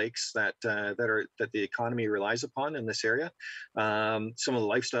the lakes that the economy relies upon in this area. Some of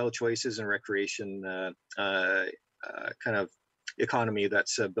the lifestyle choices and recreation kind of economy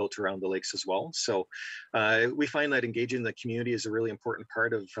that's built around the lakes as well. So we find that engaging the community is a really important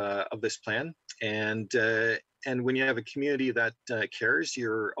part of this plan. And when you have a community that cares,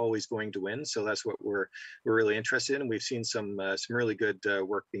 you're always going to win. So that's what we're really interested in. And we've seen some really good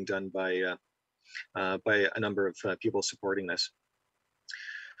work being done by a number of people supporting this.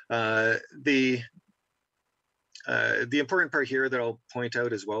 The important part here that I'll point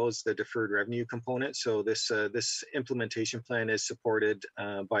out as well is the deferred revenue component. So this implementation plan is supported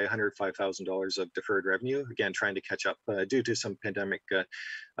by $105,000 of deferred revenue, again, trying to catch up due to some pandemic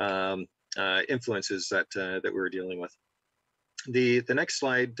influences that we were dealing with. The next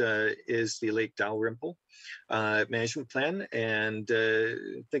slide is the Lake Dalrymple management plan, and I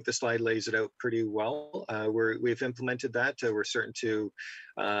think the slide lays it out pretty well. We've implemented that. We're starting to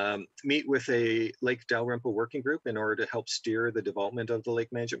meet with a Lake Dalrymple working group in order to help steer the development of the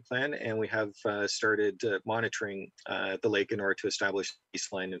lake management plan, and we have started monitoring the lake in order to establish a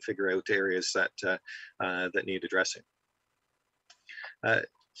baseline and figure out areas that need addressing.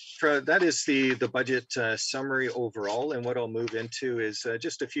 That is the budget summary overall, and what I'll move into is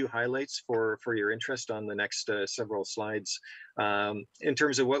just a few highlights for your interest on the next several slides in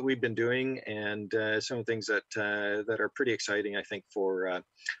terms of what we've been doing and some of the things that are pretty exciting, I think, for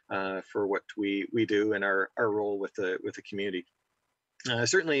what we do and our role with the community.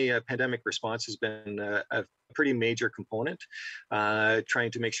 Certainly, pandemic response has been a pretty major component, trying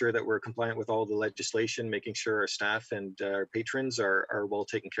to make sure that we're compliant with all the legislation, making sure our staff and our patrons are well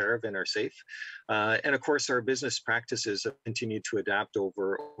taken care of and are safe. And of course, our business practices have continued to adapt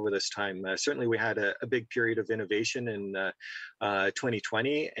over this time. Certainly, we had a big period of innovation in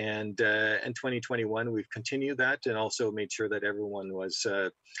 2020, and 2021, we've continued that and also made sure that everyone was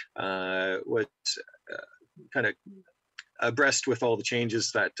kind of abreast with all the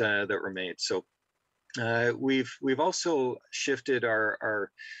changes that were made. So we've also shifted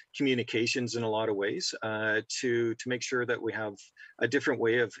our communications in a lot of ways to make sure that we have a different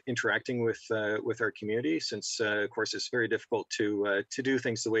way of interacting with our community, since of course it's very difficult to do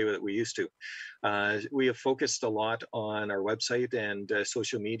things the way that we used to. We have focused a lot on our website and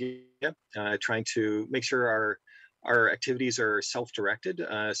social media, trying to make sure our activities are self-directed,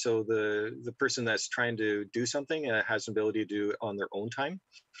 so the person that's trying to do something has an ability to do it on their own time.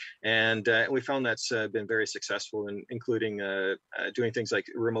 And we found that's been very successful, including doing things like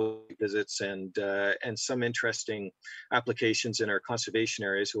remote visits and some interesting applications in our conservation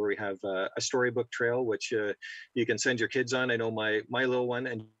areas where we have a storybook trail, which you can send your kids on. I know my little one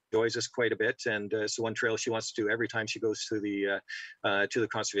enjoys this quite a bit, and so one trail she wants to do every time she goes to the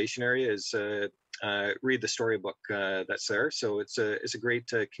conservation area is read the storybook that's there. So it's a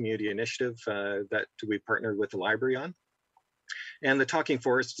great community initiative that we partnered with the library on. And the Talking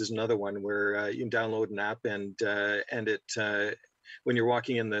Forest is another one where you can download an app and it when you're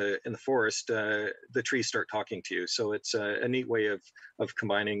walking in the forest, the trees start talking to you. So it's a neat way of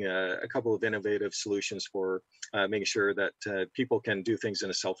combining a couple of innovative solutions for making sure that people can do things in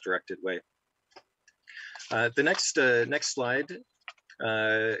a self-directed way. The next slide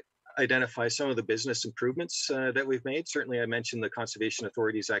identify some of the business improvements that we've made. Certainly, I mentioned the Conservation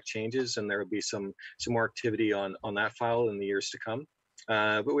Authorities Act changes, and there will be some more activity on that file in the years to come.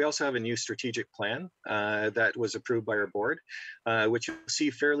 But we also have a new strategic plan that was approved by our board, which you'll see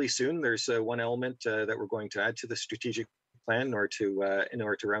fairly soon. There's one element that we're going to add to the strategic plan in order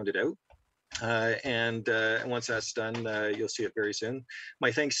to round it out. And once that's done, you'll see it very soon.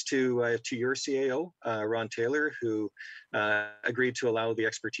 My thanks to your CAO, Ron Taylor, who agreed to allow the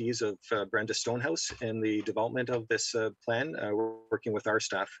expertise of Brenda Stonehouse in the development of this plan, working with our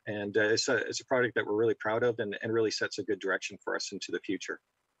staff. And it's a project that we're really proud of and really sets a good direction for us into the future.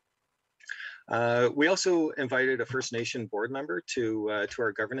 We also invited a First Nation board member to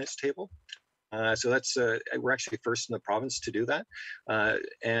our governance table. So that's we're actually first in the province to do that,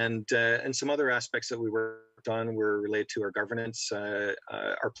 and some other aspects that we worked on were related to our governance,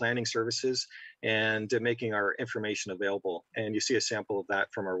 our planning services, and making our information available. And you see a sample of that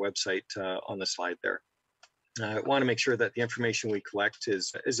from our website on the slide there. I want to make sure that the information we collect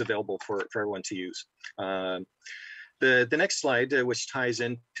is available for everyone to use. The next slide, which ties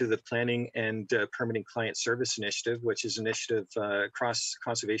into the Planning and Permitting Client Service Initiative, which is an initiative across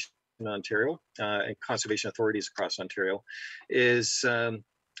conservation in Ontario and conservation authorities across Ontario, is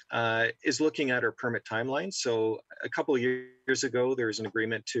looking at our permit timelines. So a couple of years ago, there was an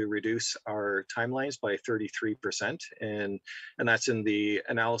agreement to reduce our timelines by 33%, and that's in the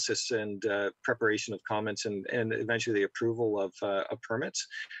analysis and preparation of comments and eventually the approval of permits.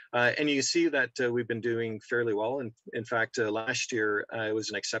 And you see that we've been doing fairly well. And in fact, last year it was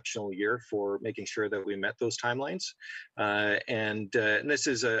an exceptional year for making sure that we met those timelines. And this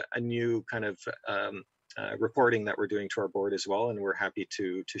is a new kind of reporting that we're doing to our board as well, and we're happy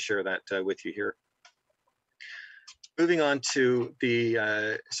to share that with you here. Moving on to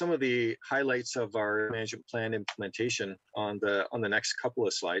the some of the highlights of our management plan implementation on the next couple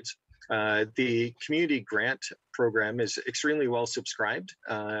of slides. The community grant program is extremely well subscribed.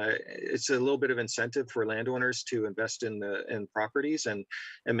 It's a little bit of incentive for landowners to invest in properties and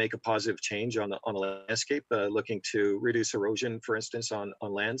make a positive change on the landscape, looking to reduce erosion, for instance, on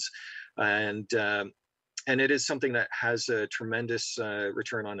lands. And it is something that has a tremendous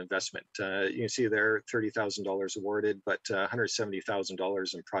return on investment. You can see there $30,000 awarded, but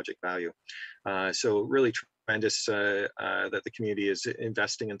 $170,000 in project value. So really tremendous that the community is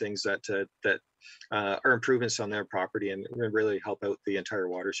investing in things that are improvements on their property and really help out the entire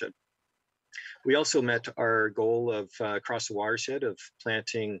watershed. We also met our goal of across the watershed of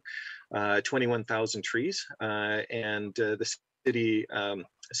planting 21,000 trees, and the city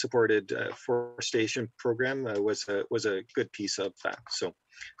supported forestation program was a good piece of that. So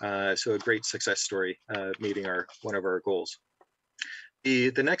so a great success story, meeting one of our goals.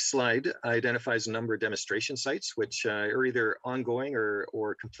 The next slide identifies a number of demonstration sites which are either ongoing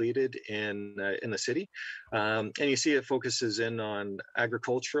or completed in the city, and you see it focuses in on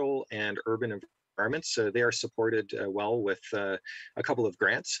agricultural and urban environments. They are supported well with a couple of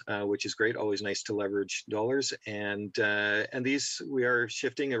grants, which is great. Always nice to leverage dollars. And these we are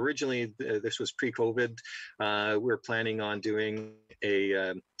shifting. Originally, this was pre-COVID. We were planning on doing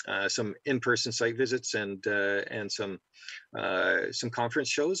some in-person site visits and some conference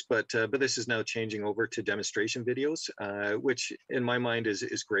shows, but this is now changing over to demonstration videos, which in my mind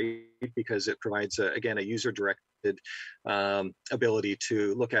is great because it provides again a user-directed ability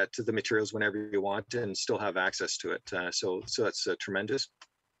to look at the materials whenever you want and still have access to it. So that's tremendous.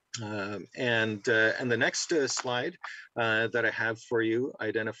 And the next slide that I have for you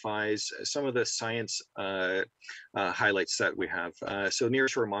identifies some of the science highlights that we have. So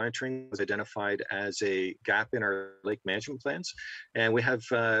nearshore monitoring was identified as a gap in our lake management plans, and we have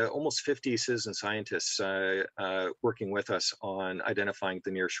almost 50 citizen scientists working with us on identifying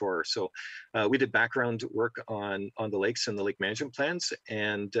the nearshore. So we did background work on the lakes and the lake management plans,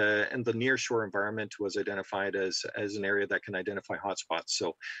 and the nearshore environment was identified as an area that can identify hotspots.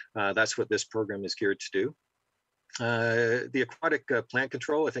 So that's what this program is geared to do. The aquatic plant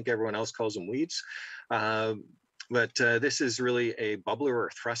control, I think everyone else calls them weeds. But this is really a bubbler or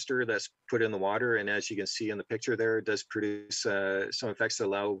a thruster that's put in the water. And as you can see in the picture there, it does produce some effects that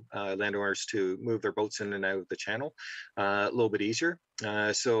allow landowners to move their boats in and out of the channel a little bit easier.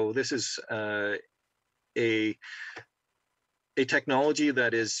 So this is a technology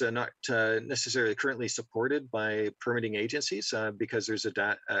that is not necessarily currently supported by permitting agencies because there's a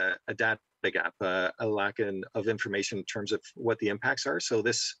data gap, a lack of information in terms of what the impacts are. So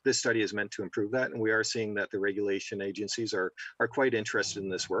this study is meant to improve that, and we are seeing that the regulation agencies are quite interested in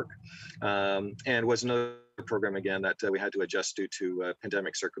this work, and was another program again that we had to adjust due to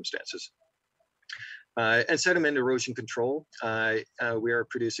pandemic circumstances. And sediment erosion control, we are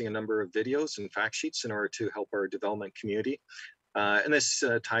producing a number of videos and fact sheets in order to help our development community. And this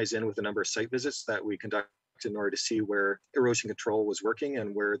ties in with a number of site visits that we conducted in order to see where erosion control was working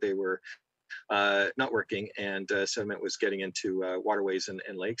and where they were not working, and sediment was getting into waterways and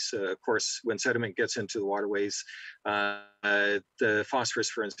lakes. Of course, when sediment gets into the waterways, the phosphorus,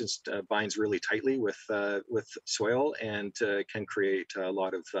 for instance, binds really tightly with soil and can create a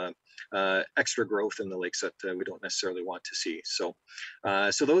lot of extra growth in the lakes that we don't necessarily want to see. So,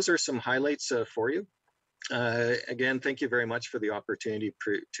 so those are some highlights for you. Again, thank you very much for the opportunity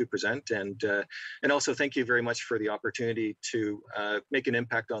to present, and also thank you very much for the opportunity to make an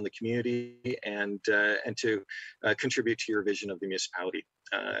impact on the community and to contribute to your vision of the municipality.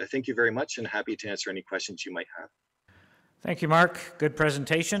 Thank you very much, and happy to answer any questions you might have. Thank you, Mark. Good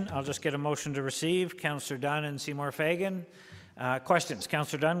presentation. I'll just get a motion to receive. Councillor Dunn and Seymour Fagan. Questions?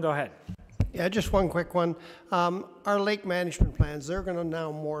 Councillor Dunn, go ahead. Yeah, just one quick one. Our lake management plans, they're going to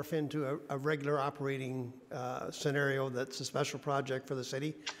now morph into a regular operating scenario that's a special project for the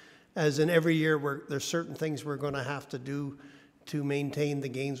city. As in every year, there's certain things we're going to have to do to maintain the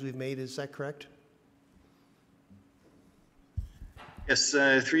gains we've made. Is that correct? Yes,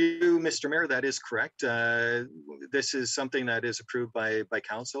 through you, Mr. Mayor, that is correct. This is something that is approved by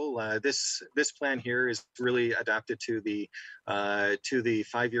council. This plan here is really adapted to the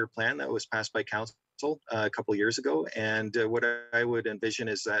 5-year plan that was passed by council a couple of years ago. And what I would envision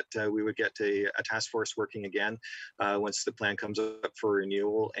is that we would get a task force working again once the plan comes up for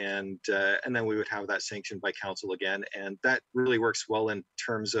renewal, and then we would have that sanctioned by council again. And that really works well in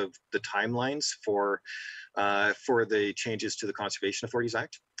terms of the timelines for the changes to the Conservation Authorities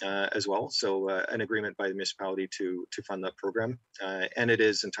Act as well. So an agreement by the municipality to fund that program, and it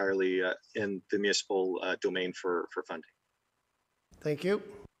is entirely in the municipal domain for funding. Thank you.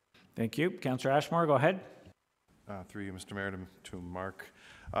 Thank you. Councillor Ashmore, go ahead. Through you, Mr. Mayor, to Mark.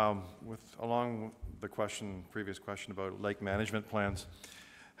 Along the previous question about lake management plans,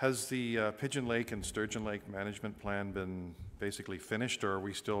 has the Pigeon Lake and Sturgeon Lake management plan been basically finished, or are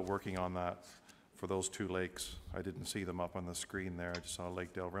we still working on that for those two lakes? I didn't see them up on the screen there. I just saw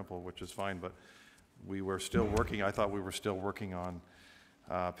Lake Dalrymple, which is fine, but we were still working. I thought we were still working on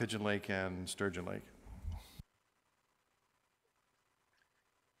Pigeon Lake and Sturgeon Lake.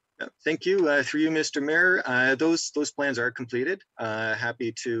 Thank you. Through you, Mr. Mayor, those plans are completed.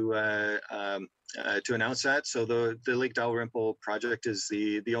 Happy to announce that. So the Lake Dalrymple project is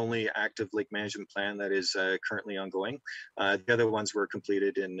the only active lake management plan that is currently ongoing. The other ones were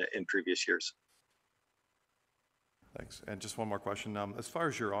completed in previous years. Thanks. And just one more question. As far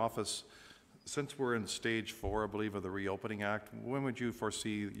as your office, since we're in stage 4, I believe, of the Reopening Act, when would you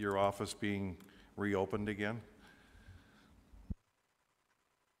foresee your office being reopened again?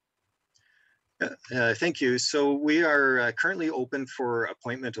 Thank you. So we are currently open for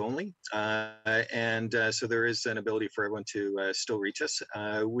appointment only, and so there is an ability for everyone to still reach us.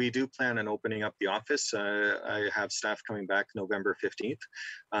 We do plan on opening up the office. I have staff coming back November 15th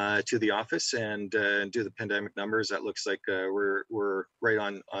to the office, and due to the pandemic numbers, that looks like we're right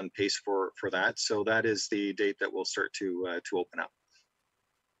on pace for that. So that is the date that we'll start to open up.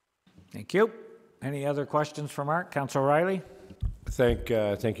 Thank you. Any other questions for Mark? Councillor Riley? Thank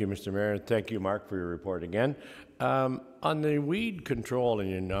you, Mr. Mayor. Thank you, Mark, for your report again. On the weed control,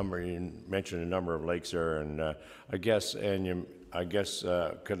 you mentioned a number of lakes there, and is there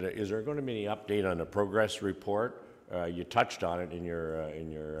going to be any update on the progress report? You touched on it in your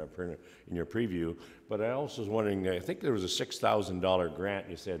preview, but I also was wondering. I think there was a $6,000 grant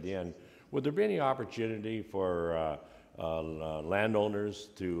you said at the end. Would there be any opportunity for landowners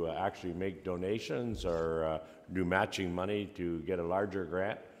to actually make donations or do matching money to get a larger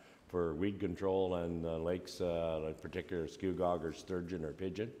grant for weed control and lakes, in particular Scugog or Sturgeon or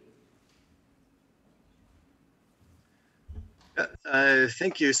Pigeon?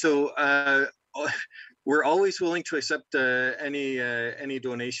 Thank you. So we're always willing to accept any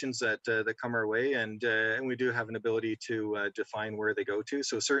donations that come our way, and we do have an ability to define where they go to.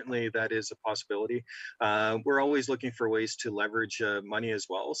 So certainly that is a possibility. We're always looking for ways to leverage money as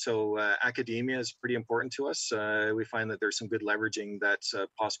well. So academia is pretty important to us. We find that there's some good leveraging that's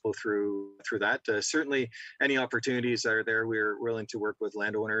possible through that. Certainly, any opportunities that are there, we're willing to work with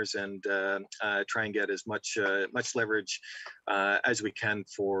landowners and try and get as much leverage as we can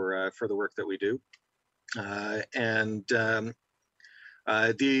for the work that we do. The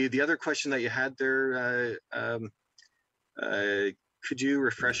other question that you had there, could you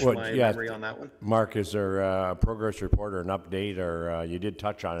refresh my memory on that one? Mark, is there a progress report or an update, or you did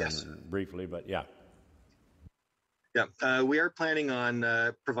touch on it briefly, but yeah. Yeah, we are planning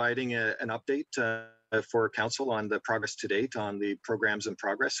on providing an update for council on the progress to date on the programs in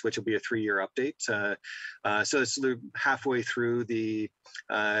progress, which will be a 3-year update. So it's halfway through the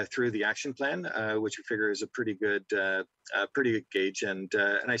action plan, which we figure is a pretty good gauge, and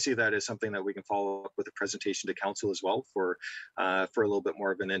I see that as something that we can follow up with a presentation to council as well for a little bit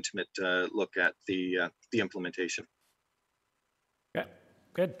more of an intimate look at the implementation. Okay,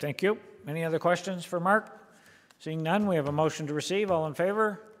 good, thank you. Any other questions for Mark? Seeing none, we have a motion to receive. All in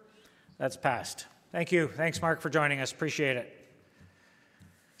favor? That's passed. Thank you. Thanks, Mark, for joining us. Appreciate it.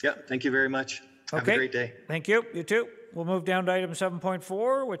 Yeah, thank you very much. Have a great day. Thank you. You too. We'll move down to item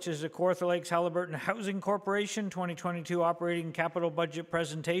 7.4, which is the Kawartha Lakes Halliburton Housing Corporation 2022 Operating Capital Budget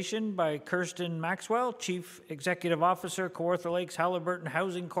presentation by Kirsten Maxwell, Chief Executive Officer, Kawartha Lakes Halliburton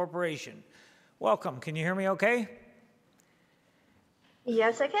Housing Corporation. Welcome. Can you hear me okay?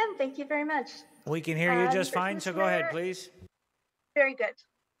 Yes, I can. Thank you very much. We can hear you just fine, so go ahead, please. Very good.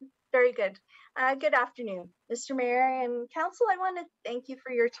 Very good. Good afternoon, Mr. Mayor and Council. I want to thank you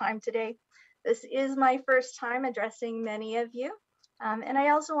for your time today. This is my first time addressing many of you. And I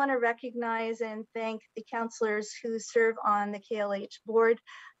also want to recognize and thank the councillors who serve on the KLH board,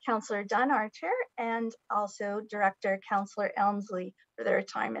 Councillor Dunn, our chair, and also Director Councillor Elmsley for their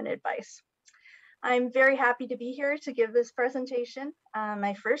time and advice. I'm very happy to be here to give this presentation.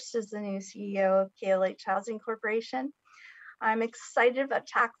 My first as the new CEO of KLH Housing Corporation. I'm excited about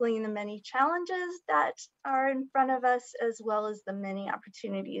tackling the many challenges that are in front of us, as well as the many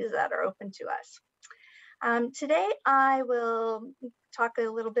opportunities that are open to us. Today, I will talk a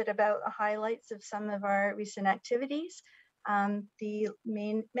little bit about the highlights of some of our recent activities, the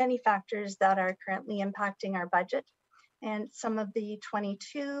many factors that are currently impacting our budget, and some of the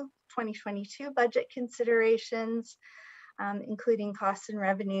 2022 budget considerations, including costs and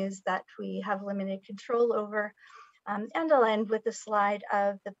revenues that we have limited control over. And I'll end with a slide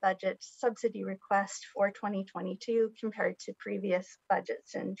of the budget subsidy request for 2022 compared to previous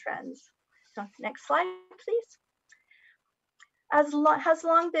budgets and trends. So next slide, please. As has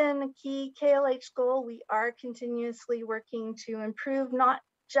long been a key KLH goal, we are continuously working to improve not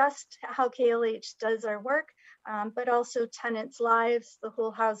just how KLH does our work, but also tenants' lives, the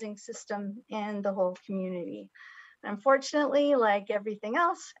whole housing system, and the whole community. Unfortunately, like everything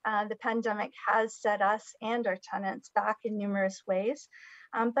else, the pandemic has set us and our tenants back in numerous ways,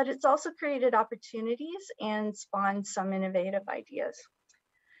 but it's also created opportunities and spawned some innovative ideas.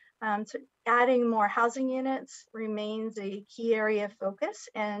 So adding more housing units remains a key area of focus,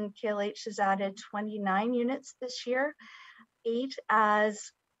 and KLH has added 29 units this year, 8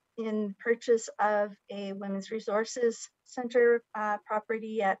 as in purchase of a Women's Resources Center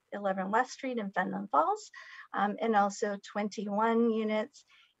property at 11 West Street in Fenelon Falls, and also 21 units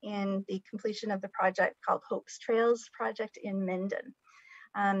in the completion of the project called Hope's Trails project in Minden.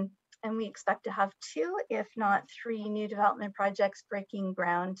 And we expect to have 2, if not 3, new development projects breaking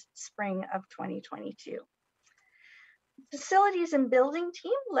ground spring of 2022. Facilities and building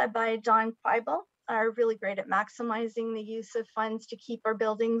team led by Don Quibel are really great at maximizing the use of funds to keep our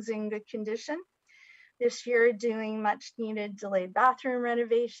buildings in good condition. This year, doing much needed delayed bathroom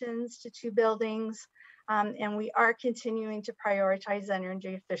renovations to 2 buildings, and we are continuing to prioritize energy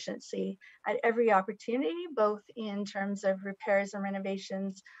efficiency at every opportunity, both in terms of repairs and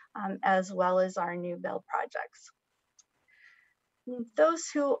renovations, as well as our new build projects. Those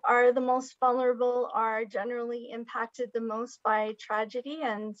who are the most vulnerable are generally impacted the most by tragedy,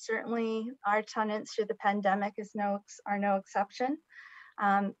 and certainly our tenants through the pandemic are no exception.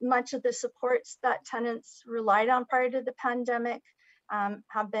 Much of the supports that tenants relied on prior to the pandemic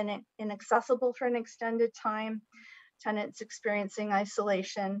have been inaccessible for an extended time, tenants experiencing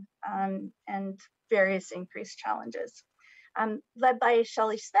isolation and various increased challenges. Led by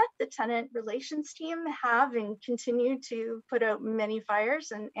Shelley Smith, the tenant relations team have and continue to put out many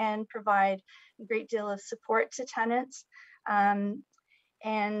fires and provide a great deal of support to tenants. And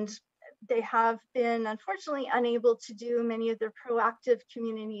they have been unfortunately unable to do many of their proactive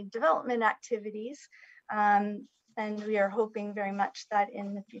community development activities. And we are hoping very much that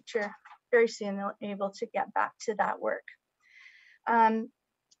in the future, very soon, they'll be able to get back to that work.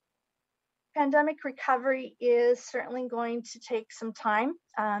 Pandemic recovery is certainly going to take some time,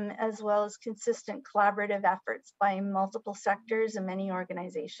 as well as consistent collaborative efforts by multiple sectors and many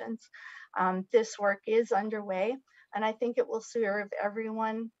organizations. This work is underway, and I think it will serve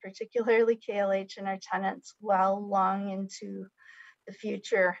everyone, particularly KLH and our tenants, well long into the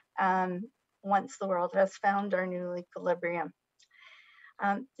future, once the world has found our new equilibrium.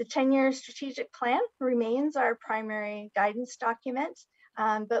 The 10-year strategic plan remains our primary guidance document,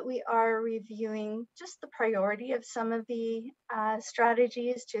 but we are reviewing just the priority of some of the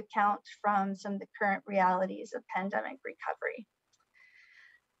strategies to account from some of the current realities of pandemic recovery.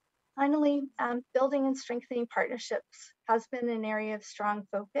 Finally, building and strengthening partnerships has been an area of strong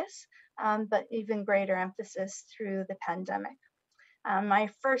focus, but even greater emphasis through the pandemic. My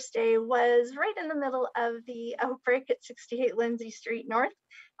first day was right in the middle of the outbreak at 68 Lindsay Street North.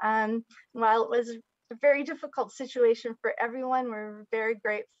 While it was a very difficult situation for everyone, we're very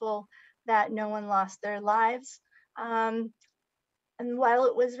grateful that no one lost their lives. And while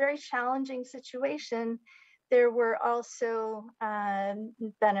it was a very challenging situation, there were also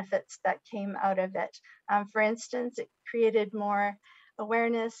benefits that came out of it. For instance, it created more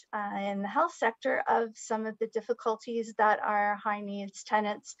awareness in the health sector of some of the difficulties that our high needs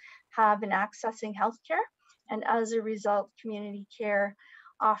tenants have in accessing healthcare. And as a result, community care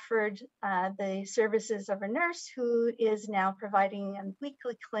offered the services of a nurse who is now providing a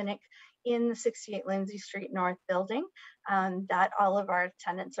weekly clinic in the 68 Lindsay Street North building that all of our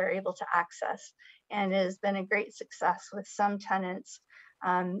tenants are able to access. And it has been a great success with some tenants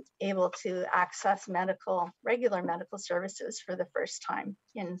able to access regular medical services for the first time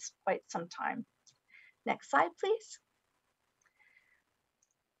in quite some time. Next slide, please.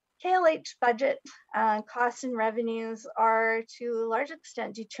 KLH budget costs and revenues are to a large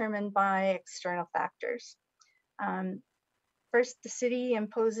extent determined by external factors. First, the city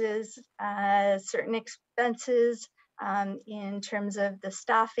imposes certain expenses in terms of the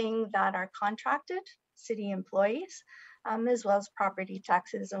staffing that are contracted, city employees, as well as property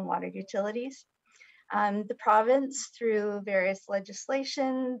taxes and water utilities. The province, through various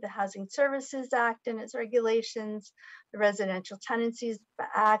legislation, the Housing Services Act and its regulations, the Residential Tenancies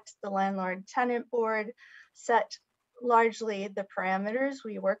Act, the Landlord Tenant Board, set largely the parameters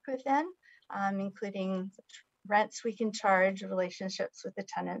we work within, including rents we can charge, relationships with the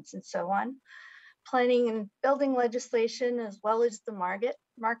tenants, and so on. Planning and building legislation, as well as the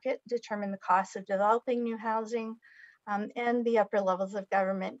market determine the cost of developing new housing, and the upper levels of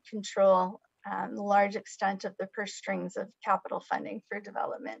government control the large extent of the purse strings of capital funding for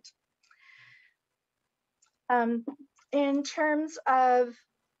development. In terms of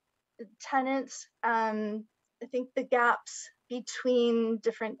tenants, I think the gaps between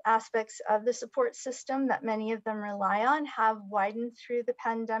different aspects of the support system that many of them rely on have widened through the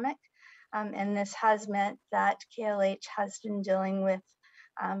pandemic. And this has meant that KLH has been dealing with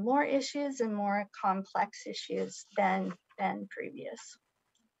more issues and more complex issues than previous.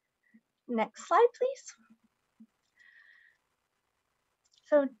 Next slide, please.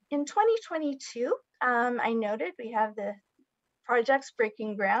 So in 2022, I noted we have the projects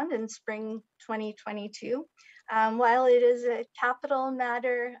breaking ground in spring 2022. While it is a capital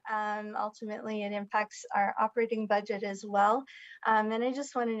matter, ultimately it impacts our operating budget as well. And I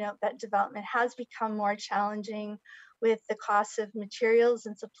just want to note that development has become more challenging with the cost of materials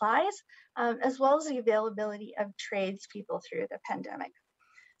and supplies, as well as the availability of tradespeople through the pandemic.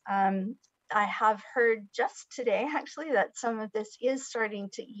 I have heard just today, actually, that some of this is starting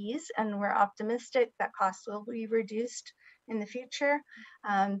to ease, and we're optimistic that costs will be reduced in the future,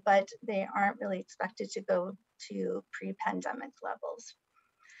 but they aren't really expected to go to pre-pandemic levels.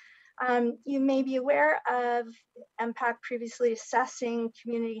 You may be aware of MPAC previously assessing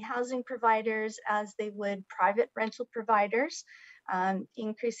community housing providers as they would private rental providers,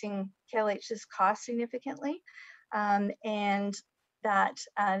 increasing KLH's cost significantly, and that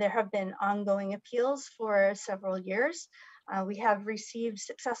there have been ongoing appeals for several years. We have received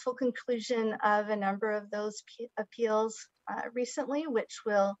successful conclusion of a number of those appeals recently, which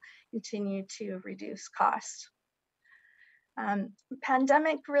will continue to reduce costs.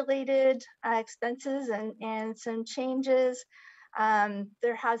 Pandemic-related expenses and some changes.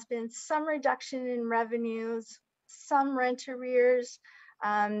 There has been some reduction in revenues, some rent arrears,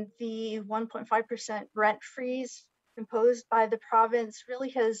 the 1.5% rent freeze imposed by the province really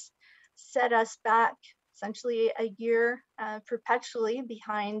has set us back essentially a year perpetually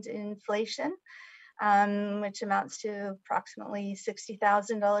behind inflation, which amounts to approximately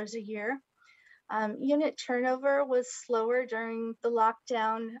 $60,000 a year. Unit turnover was slower during the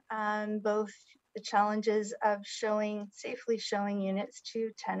lockdown, both the challenges of safely showing units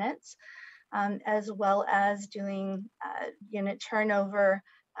to tenants, as well as doing unit turnover,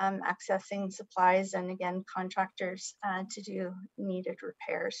 accessing supplies, and again, contractors to do needed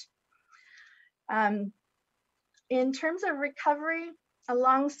repairs. In terms of recovery,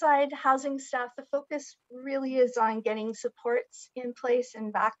 alongside housing staff, the focus really is on getting supports in place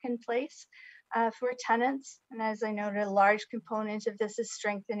and back in place for tenants. And as I noted, a large component of this is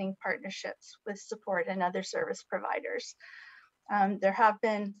strengthening partnerships with support and other service providers. There have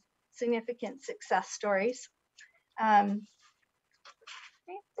been significant success stories.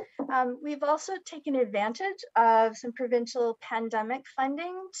 We've also taken advantage of some provincial pandemic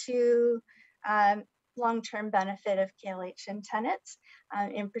funding to long-term benefit of KLH and tenants.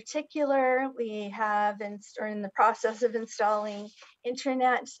 In particular, we have are in the process of installing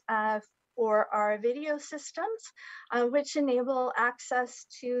internet for our video systems, which enable access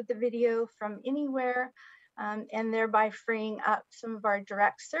to the video from anywhere, and thereby freeing up some of our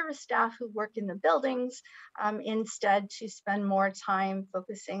direct service staff who work in the buildings instead to spend more time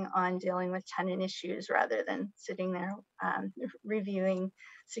focusing on dealing with tenant issues rather than sitting there reviewing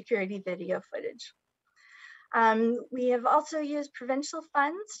security video footage. We have also used provincial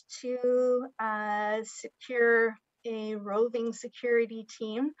funds to secure a roving security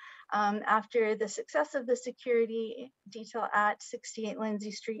team after the success of the security detail at 68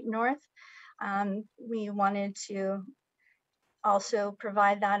 Lindsay Street North. We wanted to also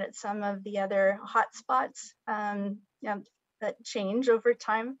provide that at some of the other hotspots that change over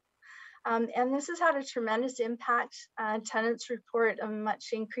time. And this has had a tremendous impact. Tenants report a much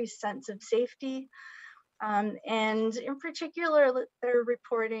increased sense of safety. And in particular, they're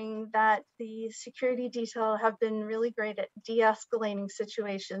reporting that the security detail have been really great at de-escalating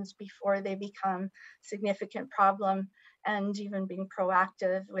situations before they become significant problem, and even being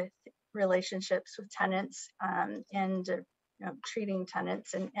proactive with relationships with tenants and treating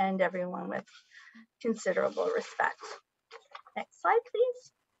tenants and everyone with considerable respect. Next slide,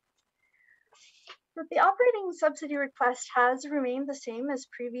 please. But the operating subsidy request has remained the same as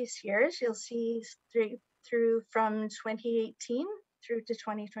previous years. You'll see through from 2018 through to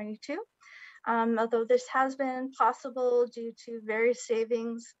 2022. Although this has been possible due to various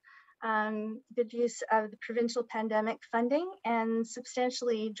savings, good use of the provincial pandemic funding, and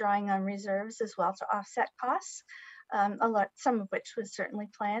substantially drawing on reserves as well to offset costs, some of which was certainly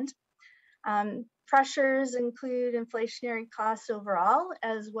planned. Pressures include inflationary costs overall,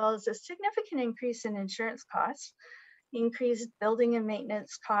 as well as a significant increase in insurance costs, increased building and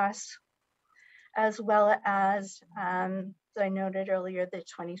maintenance costs, as well as I noted earlier, the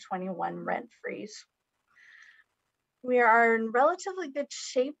 2021 rent freeze. We are in relatively good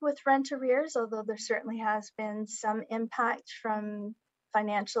shape with rent arrears, although there certainly has been some impact from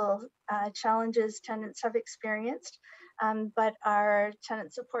financial challenges tenants have experienced. But our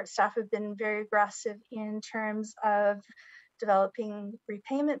tenant support staff have been very aggressive in terms of developing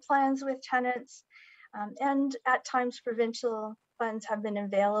repayment plans with tenants. And at times, provincial funds have been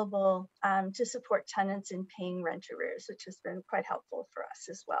available to support tenants in paying rent arrears, which has been quite helpful for us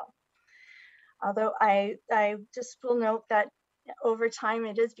as well. Although I just will note that over time,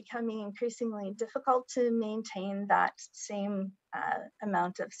 it is becoming increasingly difficult to maintain that same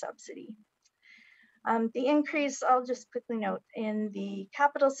amount of subsidy. The increase, I'll just quickly note, in the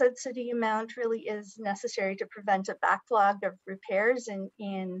capital subsidy amount really is necessary to prevent a backlog of repairs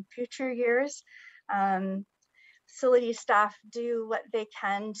in future years. Facility staff do what they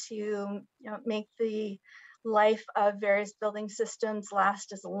can to make the life of various building systems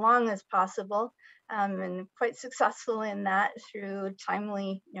last as long as possible, and quite successful in that through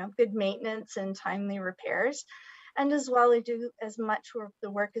timely, good maintenance and timely repairs. And as well, they do as much of the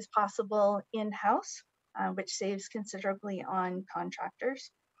work as possible in-house, which saves considerably on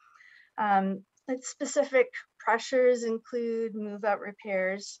contractors. Specific pressures include move-out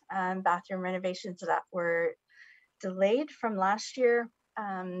repairs, bathroom renovations that were delayed from last year,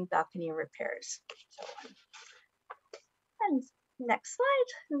 balcony repairs. And next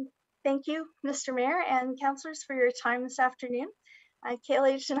slide. Thank you, Mr. Mayor and councillors, for your time this afternoon.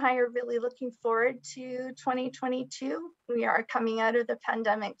 KLH and I are really looking forward to 2022. We are coming out of the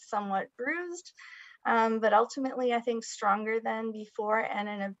pandemic somewhat bruised, but ultimately, I think, stronger than before and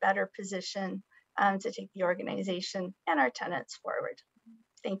in a better position to take the organization and our tenants forward.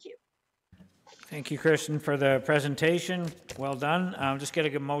 Thank you. Thank you, Kristen, for the presentation. Well done. Just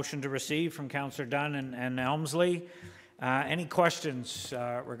getting a motion to receive from Councillor Dunn and Elmsley. Any questions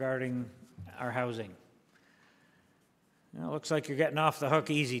regarding our housing? It looks like you're getting off the hook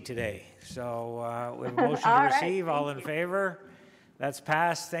easy today. So we have a motion to receive. All in favor? That's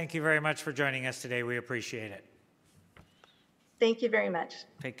passed. Thank you very much for joining us today. We appreciate it. Thank you very much.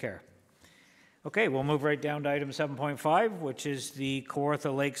 Take care. Okay, we'll move right down to item 7.5, which is the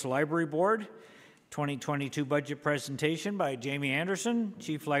Kawartha Lakes Library Board 2022 budget presentation by Jamie Anderson,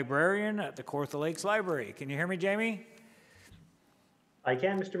 Chief Librarian at the Kawartha Lakes Library. Can you hear me, Jamie? I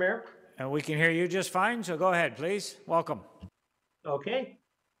can, Mr. Mayor. And we can hear you just fine, so go ahead, please. Welcome. Okay,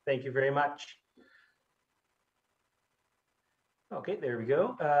 thank you very much. Okay, there we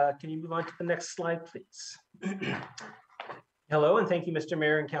go. Can you move on to the next slide, please? Hello, and thank you, Mr.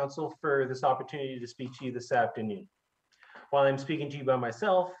 Mayor and Council, for this opportunity to speak to you this afternoon. While I'm speaking to you by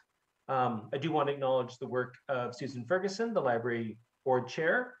myself, I do want to acknowledge the work of Susan Ferguson, the Library Board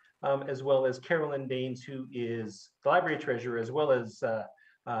Chair, as well as Carolyn Daines, who is the Library Treasurer, as well as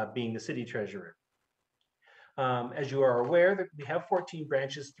being the City Treasurer. As you are aware, we have 14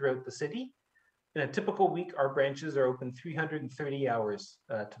 branches throughout the city. In a typical week, our branches are open 330 hours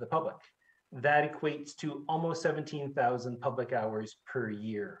to the public. That equates to almost 17,000 public hours per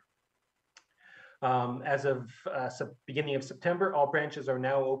year. As of beginning of September, all branches are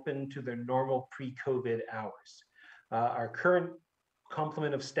now open to their normal pre-COVID hours. Our current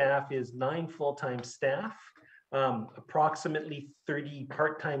complement of staff is 9 full-time staff, approximately 30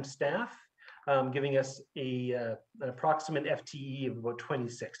 part-time staff, giving us an approximate FTE of about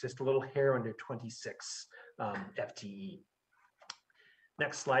 26, just a little hair under 26 FTE.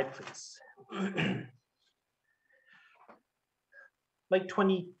 Next slide, please. Like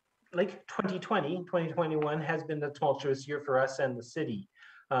 2020, 2021 has been a tumultuous year for us and the city.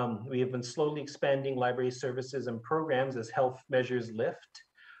 We have been slowly expanding library services and programs as health measures lift.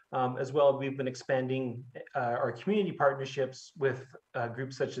 As well, we've been expanding our community partnerships with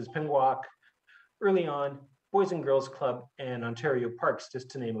groups such as Pinguac, Early On, Boys and Girls Club, and Ontario Parks,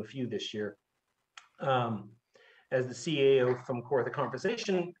 just to name a few this year. As the CAO from Kawartha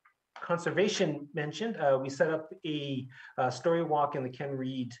Conservation mentioned, we set up a story walk in the Ken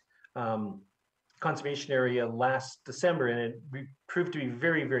Reid conservation area last December, and it proved to be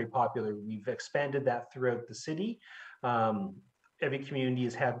very, very popular. We've expanded that throughout the city. Every community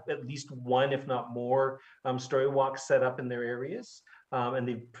has had at least one, if not more, story walks set up in their areas. And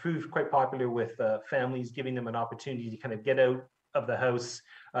they've proved quite popular with families, giving them an opportunity to kind of get out of the house,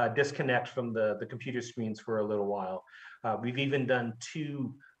 disconnect from the computer screens for a little while. We've even done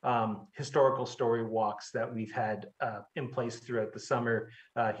 2 historical story walks that we've had in place throughout the summer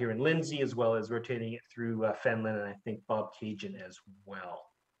here in Lindsay, as well as rotating it through Fenland and I think Bob Cajun as well.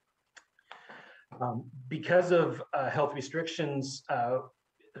 Because of health restrictions,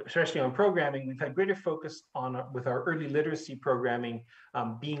 especially on programming, we've had greater focus on with our early literacy programming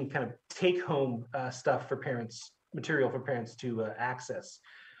being kind of take-home stuff for parents, material for parents to access.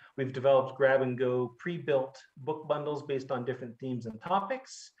 We've developed grab-and-go pre-built book bundles based on different themes and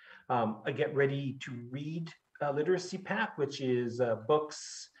topics. A Get Ready to Read literacy pack, which is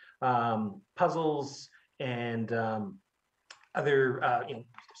books, puzzles, and other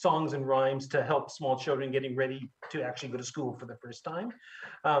songs and rhymes to help small children getting ready to actually go to school for the first time,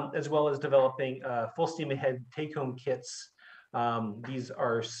 as well as developing full steam ahead take-home kits. These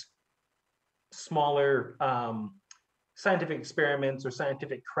are smaller scientific experiments or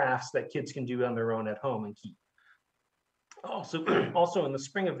scientific crafts that kids can do on their own at home and keep. Also in the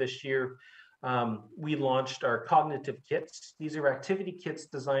spring of this year, we launched our cognitive kits. These are activity kits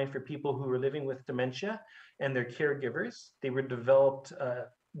designed for people who are living with dementia and their caregivers. They were developed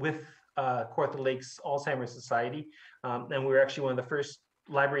with Kawartha Lakes Alzheimer's Society, and we're actually one of the first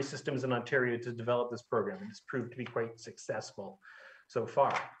library systems in Ontario to develop this program, and it's proved to be quite successful so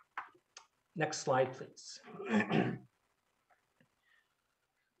far. Next slide, please.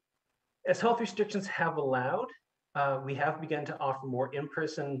 As health restrictions have allowed, we have begun to offer more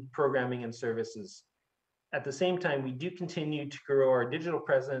in-person programming and services. At the same time, we do continue to grow our digital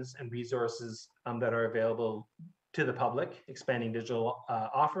presence and resources that are available to the public, expanding digital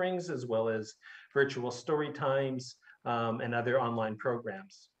offerings, as well as virtual story times and other online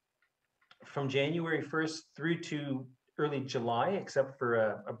programs. From January 1st through to early July, except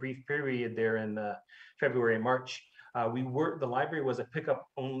for a brief period there in February and March, the library was a pickup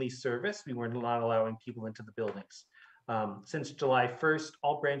only service. We were not allowing people into the buildings. Since July 1st,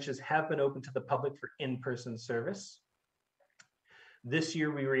 all branches have been open to the public for in-person service. This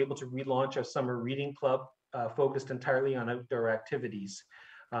year, we were able to relaunch our summer reading club focused entirely on outdoor activities.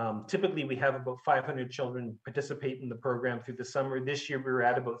 Typically, we have about 500 children participate in the program through the summer. This year, we were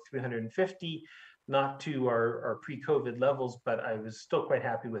at about 350, not to our pre-COVID levels, but I was still quite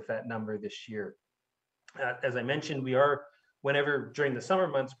happy with that number this year. As I mentioned, we are, during the summer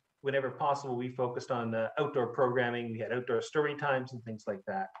months, whenever possible, we focused on outdoor programming. We had outdoor story times and things like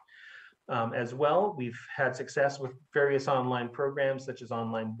that. As well, we've had success with various online programs such as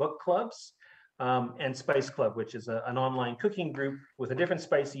online book clubs and Spice Club, which is an online cooking group with a different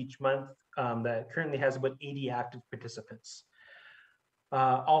spice each month that currently has about 80 active participants.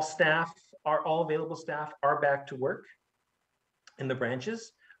 All available staff are back to work in the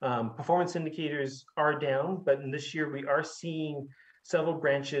branches. Performance indicators are down, but in this year we are seeing several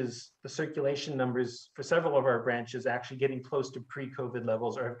branches, the circulation numbers for several of our branches actually getting close to pre-COVID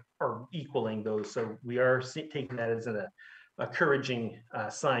levels or equaling those. So we are taking that as encouraging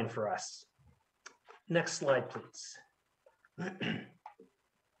sign for us. Next slide, please.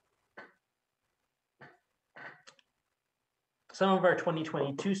 Some of our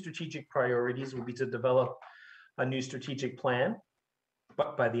 2022 strategic priorities will be to develop a new strategic plan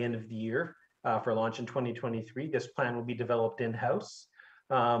by the end of the year for launch in 2023. This plan will be developed in-house.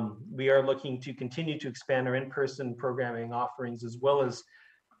 We are looking to continue to expand our in-person programming offerings, as well as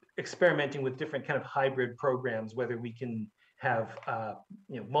experimenting with different kind of hybrid programs, whether we can have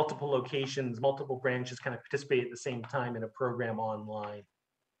multiple locations, multiple branches kind of participate at the same time in a program online.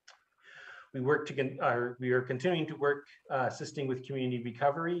 We are continuing to work assisting with community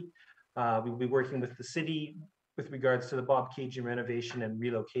recovery. We'll be working with the city with regards to the Bob Cajun renovation and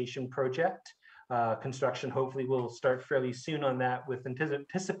relocation project. Construction hopefully will start fairly soon on that, with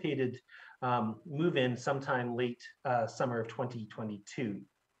anticipated move-in sometime late summer of 2022.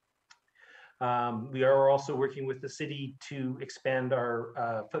 We are also working with the city to expand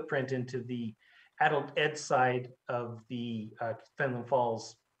our footprint into the adult ed side of the Fenelon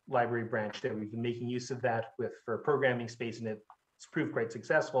Falls Library branch there. We've been making use of that for programming space, and it's proved quite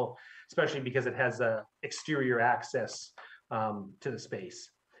successful, especially because it has exterior access to the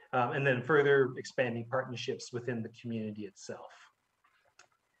space. And then further expanding partnerships within the community itself.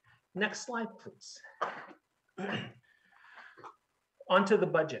 Next slide, please. Onto the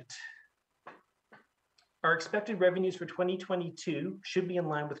budget. Our expected revenues for 2022 should be in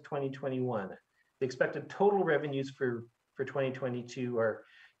line with 2021. The expected total revenues for 2022 are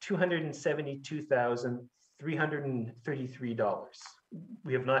 $272,333.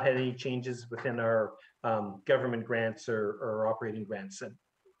 We have not had any changes within our government grants or operating grants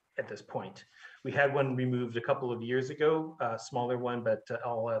at this point. We had one removed a couple of years ago, a smaller one, but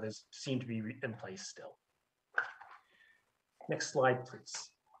all others seem to be in place still. Next slide, please.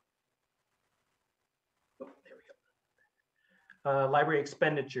 Oh, there we go. Library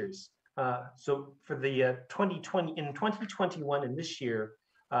expenditures. So for the 2021 and this year,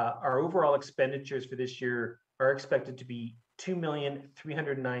 our overall expenditures for this year are expected to be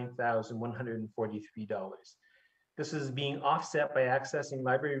 $2,309,143. This is being offset by accessing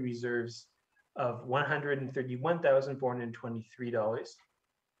library reserves of $131,423.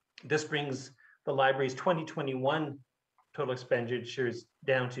 This brings the library's 2021 total expenditures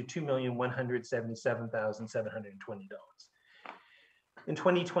down to $2,177,720. In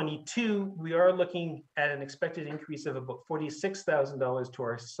 2022, we are looking at an expected increase of about $46,000 to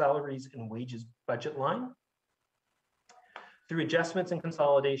our salaries and wages budget line. Through adjustments and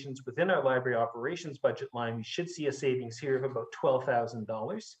consolidations within our library operations budget line, we should see a savings here of about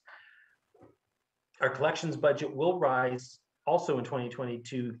 $12,000. Our collections budget will rise also in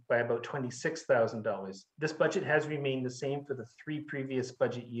 2022 by about $26,000. This budget has remained the same for the 3 previous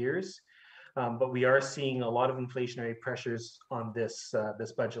budget years, but we are seeing a lot of inflationary pressures on this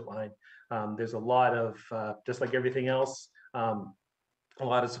budget line. There's a lot of, just like everything else, a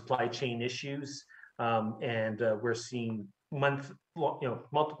lot of supply chain issues, and we're seeing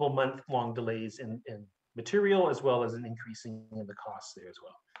multiple month-long delays in material, as well as an increasing in the costs there as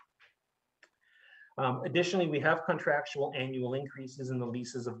well. Additionally, we have contractual annual increases in the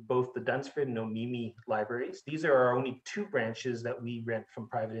leases of both the Dunsford and Omemee libraries. These are our only 2 branches that we rent from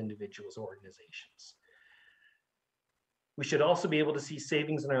private individuals or organizations. We should also be able to see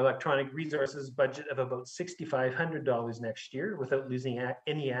savings in our electronic resources budget of about $6,500 next year without losing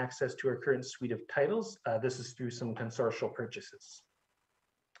any access to our current suite of titles. This is through some consortial purchases.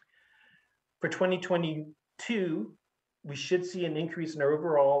 For 2022, we should see an increase in our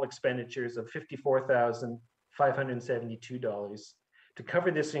overall expenditures of $54,572. To cover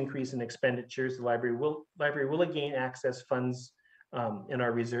this increase in expenditures, the library will again access funds in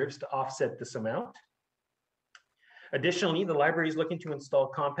our reserves to offset this amount. Additionally, the library is looking to install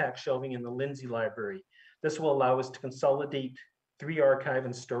compact shelving in the Lindsay Library. This will allow us to consolidate 3 archive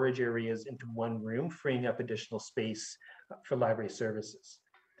and storage areas into 1 room, freeing up additional space for library services.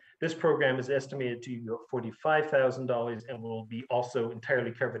 This program is estimated to be $45,000 and will be also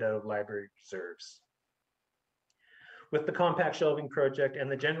entirely covered out of library reserves. With the compact shelving project and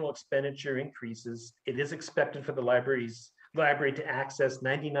the general expenditure increases, it is expected for the library to access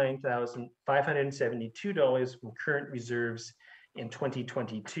 $99,572 from current reserves in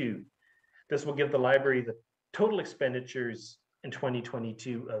 2022. This will give the library the total expenditures in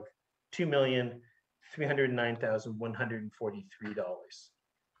 2022 of $2,309,143.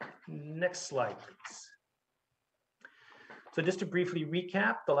 Next slide, please. So just to briefly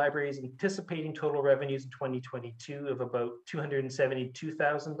recap, the library is anticipating total revenues in 2022 of about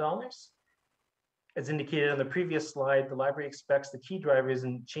 $272,000. As indicated on the previous slide, the library expects the key drivers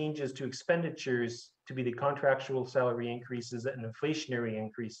and changes to expenditures to be the contractual salary increases and inflationary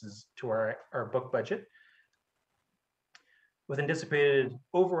increases to our book budget. With anticipated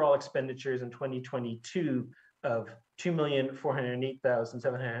overall expenditures in 2022 of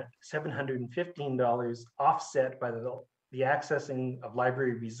 $2,408,715, offset by the accessing of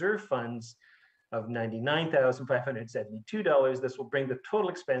library reserve funds of $99,572. This will bring the total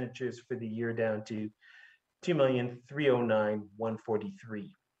expenditures for the year down to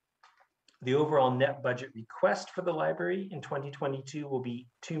 $2,309,143. The overall net budget request for the library in 2022 will be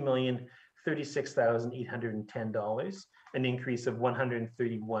 $2,036,810, an increase of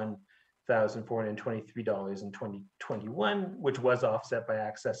 $131,423 in 2021, which was offset by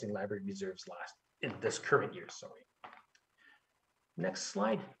accessing library reserves in this current year. Sorry. Next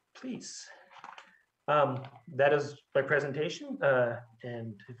slide, please. That is my presentation,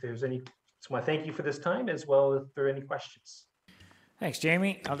 and if there's any, so I thank you for this time, as well as if there are any questions. Thanks,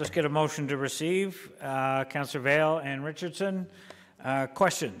 Jamie. I'll just get a motion to receive. Councillor Vale and Richardson.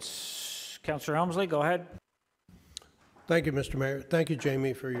 Questions? Councillor Helmsley, go ahead. Thank you, Mr. Mayor. Thank you,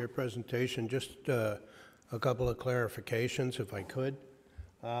 Jamie, for your presentation. Just a couple of clarifications, if I could.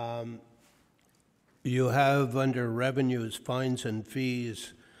 You have under revenues, fines and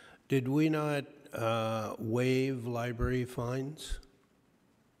fees. Did we not waive library fines?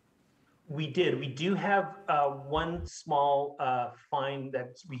 We did. We do have one small fine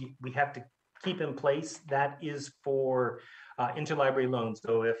that we have to keep in place. That is for interlibrary loans.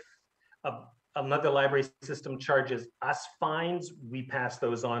 So if another library system charges us fines, we pass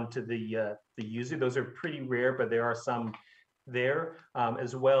those on to the user. Those are pretty rare, but there are some there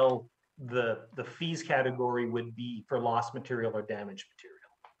as well. The fees category would be for lost material or damaged material.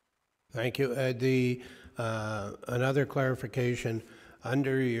 Thank you. Another clarification.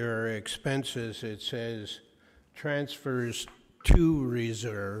 Under your expenses, it says transfers to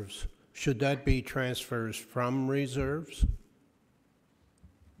reserves. Should that be transfers from reserves?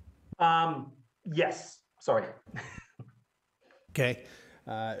 Yes. Sorry. Okay.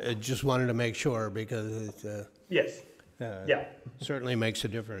 I just wanted to make sure because it yes. Yeah. Certainly makes a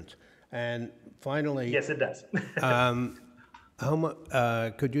difference. And finally, yes, it does. how much?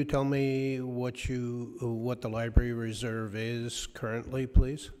 Could you tell me what the library reserve is currently,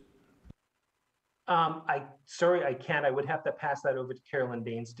 please? Sorry, I can't. I would have to pass that over to Carolyn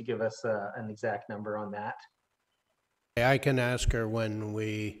Baines to give us an exact number on that. I can ask her when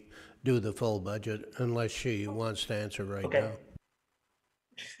we do the full budget, unless she wants to answer right now.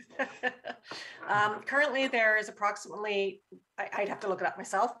 Currently, there is approximately, I'd have to look it up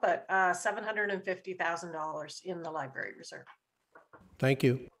myself, but $750,000 in the library reserve. Thank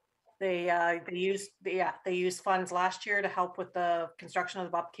you. They used funds last year to help with the construction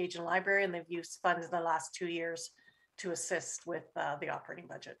of the Bobcaygeon Library, and they've used funds in the last 2 years to assist with the operating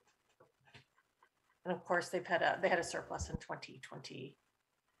budget. And of course, they had a surplus in 2020.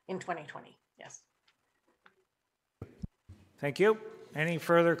 Yes. Thank you. Any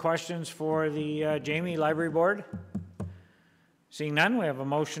further questions for the Jamie Library Board? Seeing none, we have a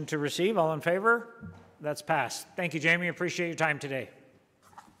motion to receive. All in favor? That's passed. Thank you, Jamie. Appreciate your time today.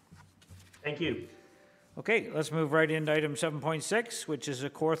 Thank you. Okay, let's move right into item 7.6, which is the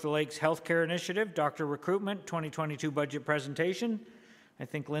Kawartha Lakes Healthcare Initiative, Doctor Recruitment 2022 budget presentation. I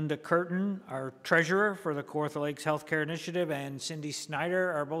think Linda Curtin, our treasurer for the Kawartha Lakes Healthcare Initiative, and Cindy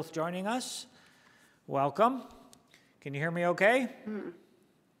Snyder are both joining us. Welcome. Can you hear me okay?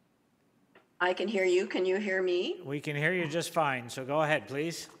 I can hear you. Can you hear me? We can hear you just fine, so go ahead,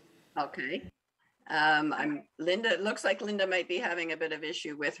 please. Okay. Linda, it looks like Linda might be having a bit of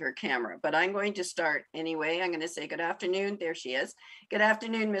issue with her camera, but I'm going to start anyway. I'm going to say good afternoon. There she is. Good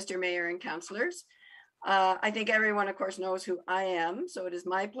afternoon, Mr. Mayor and councillors. I think everyone, of course, knows who I am, so it is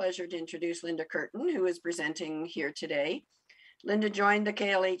my pleasure to introduce Linda Curtin, who is presenting here today. Linda joined the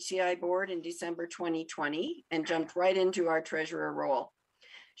KLHCI board in December 2020 and jumped right into our treasurer role.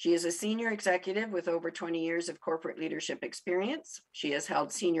 She is a senior executive with over 20 years of corporate leadership experience. She has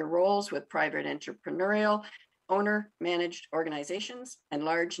held senior roles with private entrepreneurial, owner-managed organizations and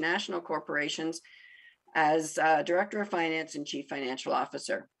large national corporations as Director of Finance and Chief Financial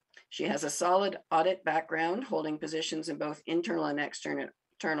Officer. She has a solid audit background, holding positions in both internal and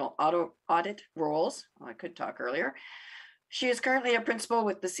external audit roles. Oh, I could talk earlier. She is currently a principal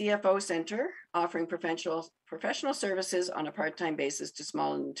with the CFO Center, offering professional services on a part-time basis to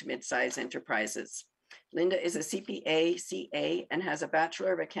small and to mid-sized enterprises. Linda is a CPA, CA, and has a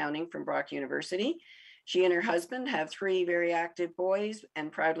Bachelor of Accounting from Brock University. She and her husband have 3 very active boys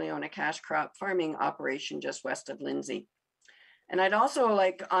and proudly own a cash crop farming operation just west of Lindsay. And I'd also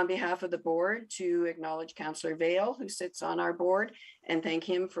like, on behalf of the board, to acknowledge Councillor Vale, who sits on our board, and thank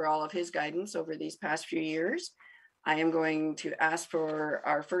him for all of his guidance over these past few years. I am going to ask for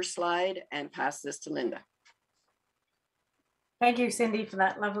our first slide and pass this to Linda. Thank you, Cindy, for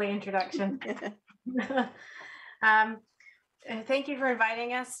that lovely introduction. Thank you for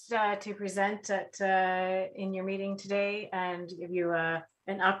inviting us to present in your meeting today and give you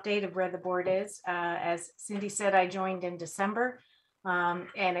an update of where the board is. As Cindy said, I joined in December,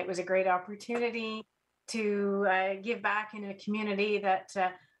 and it was a great opportunity to give back in a community that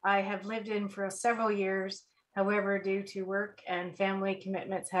I have lived in for several years. However, due to work and family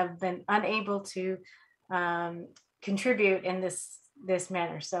commitments, have been unable to contribute in this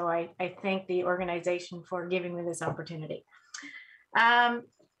manner. So I thank the organization for giving me this opportunity.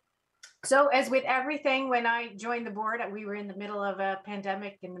 So as with everything, when I joined the board, we were in the middle of a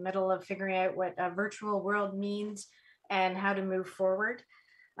pandemic, in the middle of figuring out what a virtual world means and how to move forward.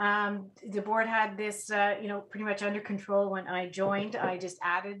 The board had this, pretty much under control when I joined. I just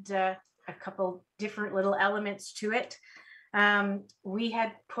added a couple different little elements to it. They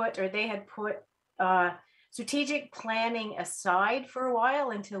had put strategic planning aside for a while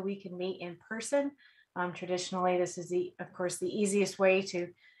until we can meet in person. Traditionally, this is of course the easiest way to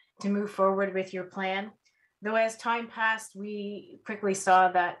move forward with your plan. Though as time passed, we quickly saw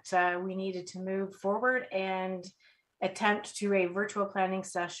that we needed to move forward and attempt to a virtual planning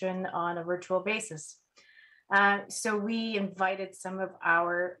session on a virtual basis. So we invited some of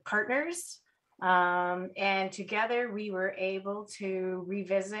our partners, and together we were able to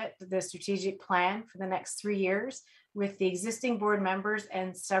revisit the strategic plan for the next 3 years with the existing board members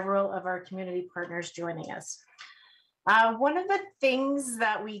and several of our community partners joining us. One of the things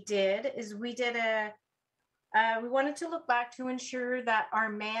that we did is we wanted to look back to ensure that our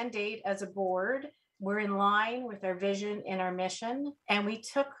mandate as a board were in line with our vision and our mission. And we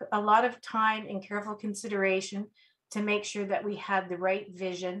took a lot of time and careful consideration to make sure that we had the right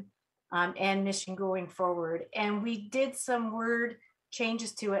vision and mission going forward. And we did some word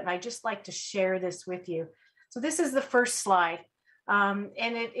changes to it. And I'd just like to share this with you. So this is the first slide. And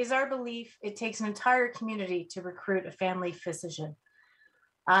it is our belief it takes an entire community to recruit a family physician.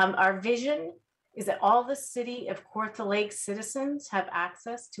 Our vision is that all the city of Kawartha Lake citizens have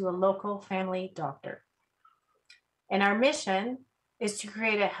access to a local family doctor. And our mission is to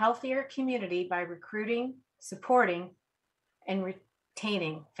create a healthier community by recruiting, supporting, and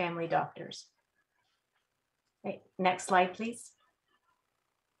retaining family doctors. Okay, next slide, please.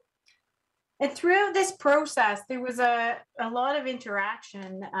 And throughout this process, there was a lot of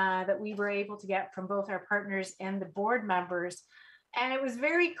interaction that we were able to get from both our partners and the board members. And it was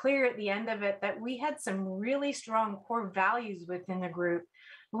very clear at the end of it that we had some really strong core values within the group.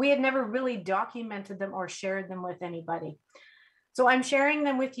 We had never really documented them or shared them with anybody. So I'm sharing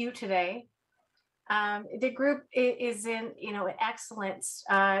them with you today. The group is in excellence.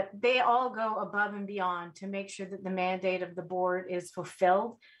 They all go above and beyond to make sure that the mandate of the board is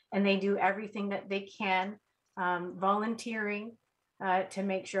fulfilled, and they do everything that they can, volunteering to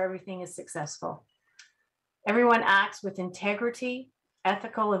make sure everything is successful. Everyone acts with integrity,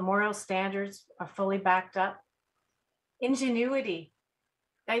 ethical and moral standards are fully backed up. Ingenuity,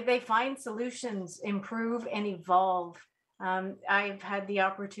 they find solutions, improve and evolve. I've had the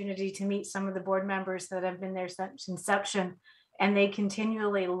opportunity to meet some of the board members that have been there since inception, and they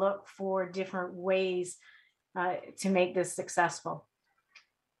continually look for different ways to make this successful.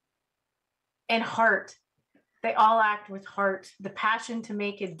 And heart, they all act with heart. The passion to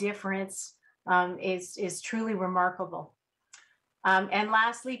make a difference is truly remarkable. And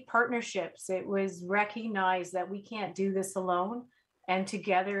lastly, partnerships. It was recognized that we can't do this alone, and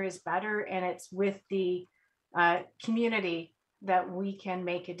together is better, and it's with the community that we can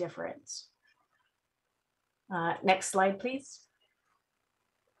make a difference. Next slide, please.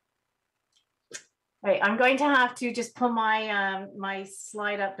 All right, I'm going to have to just pull my my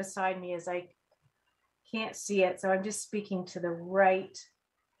slide up beside me as I can't see it, so I'm just speaking to the right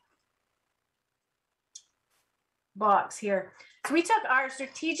box here. So we took our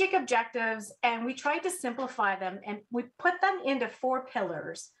strategic objectives and we tried to simplify them, and we put them into 4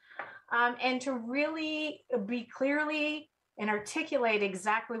 pillars. And to really be clearly and articulate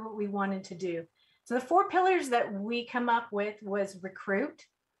exactly what we wanted to do. So the 4 pillars that we come up with was recruit,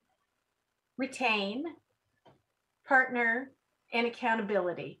 retain, partner, and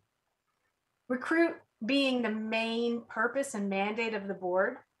accountability. Recruit being the main purpose and mandate of the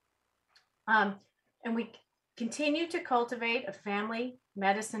board. And we continue to cultivate a family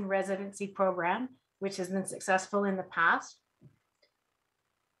medicine residency program, which has been successful in the past.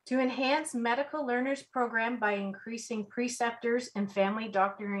 to enhance medical learners program by increasing preceptors and family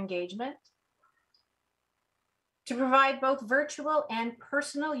doctor engagement, to provide both virtual and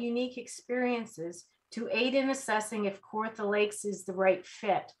personal unique experiences to aid in assessing if Kawartha Lakes is the right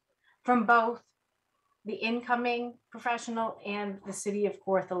fit from both the incoming professional and the city of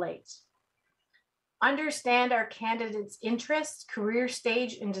Kawartha Lakes. Understand our candidates' interests, career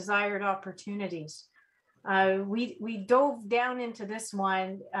stage, and desired opportunities. We dove down into this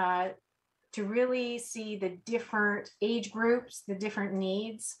one to really see the different age groups, the different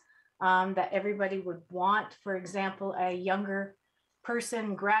needs that everybody would want. For example, a younger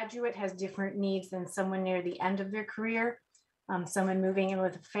person graduate has different needs than someone near the end of their career. Someone moving in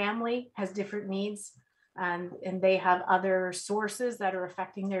with a family has different needs, and they have other sources that are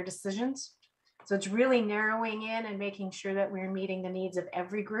affecting their decisions. So it's really narrowing in and making sure that we're meeting the needs of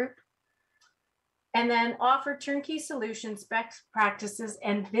every group. And then offer turnkey solutions, best practices,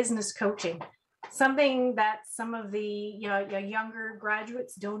 and business coaching. Something that some of the younger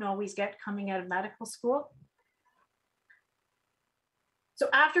graduates don't always get coming out of medical school. So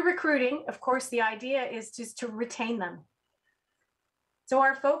after recruiting, of course, the idea is just to retain them. So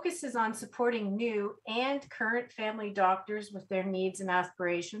our focus is on supporting new and current family doctors with their needs and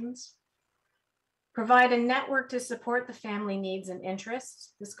aspirations. Provide a network to support the family needs and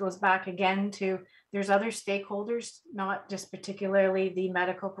interests. This goes back again to there's other stakeholders, not just particularly the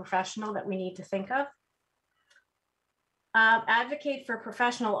medical professional that we need to think of. Advocate for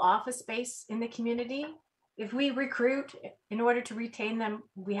professional office space in the community. If we recruit, in order to retain them,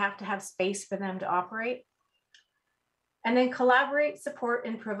 we have to have space for them to operate. And then collaborate, support,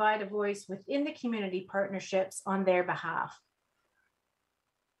 and provide a voice within the community partnerships on their behalf.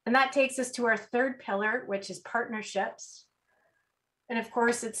 And that takes us to our third pillar, which is partnerships. And of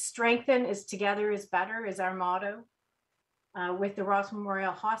course, it's strengthen is together is better is our motto. With the Ross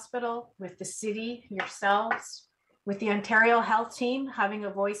Memorial Hospital, with the city, yourselves, with the Ontario Health Team, having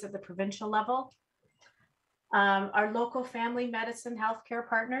a voice at the provincial level, our local family medicine healthcare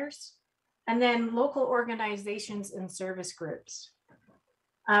partners, and then local organizations and service groups.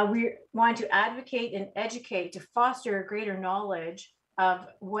 We want to advocate and educate to foster a greater knowledge of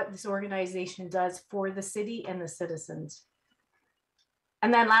what this organization does for the city and the citizens.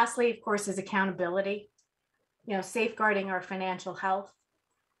 And then lastly, of course, is accountability, safeguarding our financial health,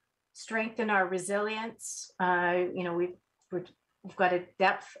 strengthen our resilience. We've got a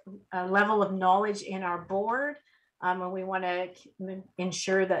depth, level of knowledge in our board, and we want to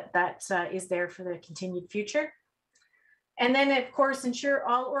ensure that is there for the continued future. And then, of course, ensure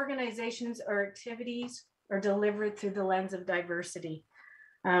all organizations or activities are delivered through the lens of diversity,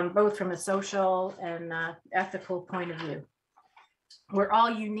 both from a social and ethical point of view. We're all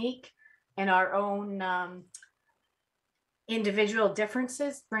unique in our own individual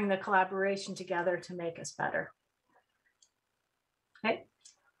differences, bring the collaboration together to make us better. Okay,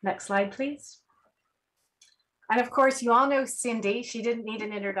 next slide, please. And of course, you all know Cindy. She didn't need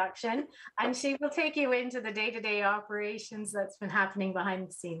an introduction, and she will take you into the day-to-day operations that's been happening behind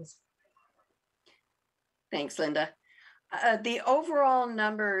the scenes. Thanks, Linda. The overall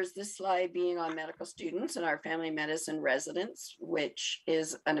numbers, this slide being on medical students and our family medicine residents, which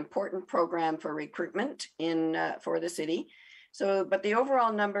is an important program for recruitment for the city. But the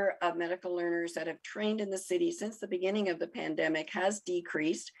overall number of medical learners that have trained in the city since the beginning of the pandemic has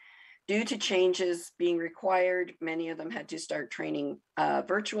decreased due to changes being required. Many of them had to start training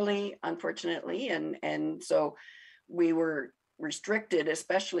virtually, unfortunately. And so we were restricted,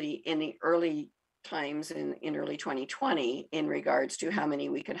 especially in the early times in early 2020 in regards to how many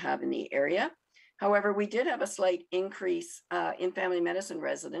we could have in the area. However, we did have a slight increase in family medicine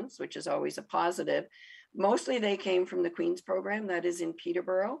residents, which is always a positive. Mostly they came from the Queen's program, that is in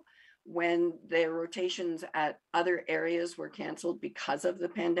Peterborough. When their rotations at other areas were canceled because of the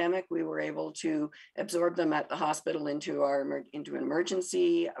pandemic, we were able to absorb them at the hospital into an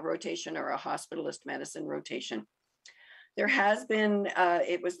emergency rotation or a hospitalist medicine rotation. There has been,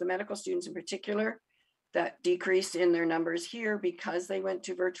 it was the medical students in particular that decreased in their numbers here because they went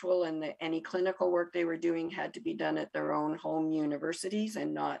to virtual, and any clinical work they were doing had to be done at their own home universities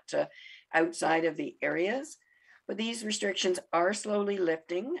and not outside of the areas. But these restrictions are slowly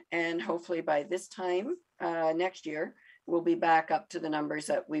lifting, and hopefully by this time next year, we'll be back up to the numbers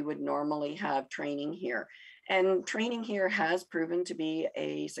that we would normally have training here. And training here has proven to be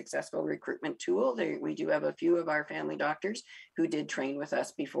a successful recruitment tool. We do have a few of our family doctors who did train with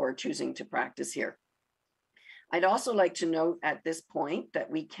us before choosing to practice here. I'd also like to note at this point that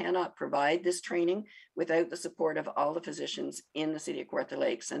we cannot provide this training without the support of all the physicians in the city of Kawartha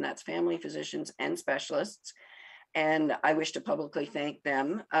Lakes, and that's family physicians and specialists. And I wish to publicly thank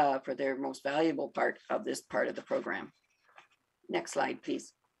them for their most valuable part of this part of the program. Next slide,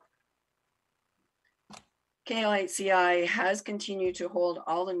 please. KLHCI has continued to hold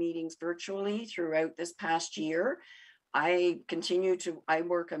all the meetings virtually throughout this past year. I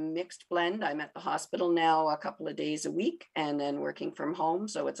work a mixed blend. I'm at the hospital now a couple of days a week and then working from home.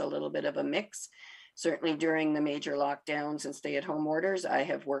 So it's a little bit of a mix. Certainly during the major lockdowns and stay-at-home orders, I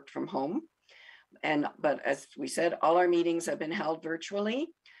have worked from home. But as we said, all our meetings have been held virtually.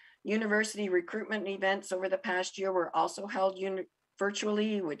 University recruitment events over the past year were also held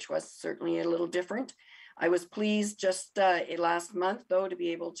virtually, which was certainly a little different. I was pleased just last month, though, to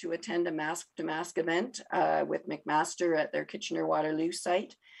be able to attend a mask-to-mask event with McMaster at their Kitchener-Waterloo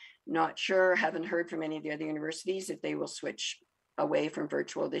site. Not sure, haven't heard from any of the other universities if they will switch away from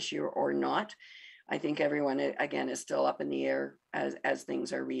virtual this year or not. I think everyone, again, is still up in the air as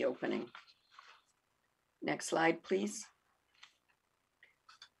things are reopening. Next slide, please.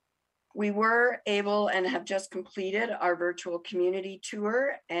 We were able and have just completed our virtual community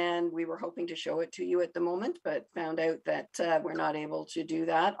tour, and we were hoping to show it to you at the moment, but found out that we're not able to do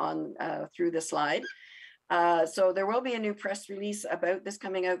that through the slide. So there will be a new press release about this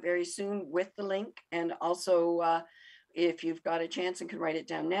coming out very soon with the link. And also, if you've got a chance and can write it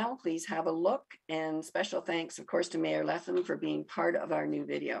down now, please have a look. And special thanks, of course, to Mayor Lethem for being part of our new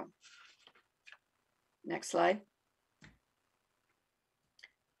video. Next slide.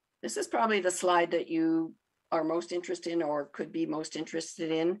 This is probably the slide that you are most interested in or could be most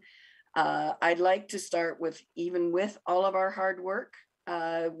interested in. I'd like to start with, even with all of our hard work,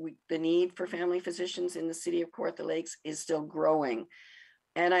 the need for family physicians in the city of Kawartha Lakes is still growing.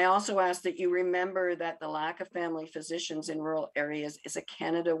 And I also ask that you remember that the lack of family physicians in rural areas is a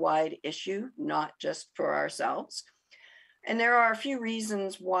Canada-wide issue, not just for ourselves. And there are a few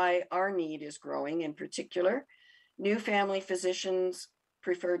reasons why our need is growing. In particular, new family physicians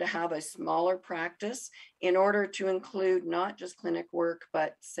prefer to have a smaller practice in order to include not just clinic work,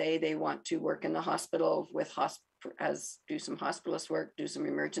 but say they want to work in the hospital with do some hospitalist work, do some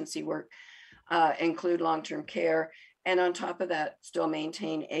emergency work, include long-term care, and on top of that, still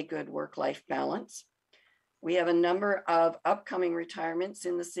maintain a good work-life balance. We have a number of upcoming retirements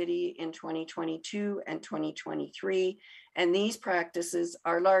in the city in 2022 and 2023, and these practices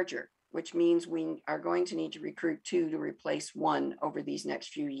are larger, which means we are going to need to recruit 2 to replace 1 over these next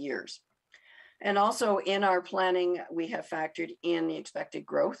few years. And also in our planning, we have factored in the expected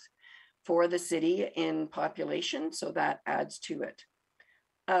growth for the city in population, so that adds to it.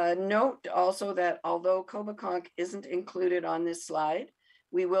 Note also that although Cobeconk isn't included on this slide,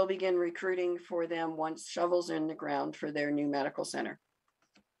 we will begin recruiting for them once shovels are in the ground for their new medical center.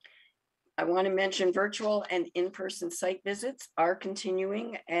 I want to mention virtual and in-person site visits are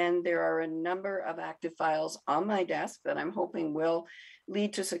continuing, and there are a number of active files on my desk that I'm hoping will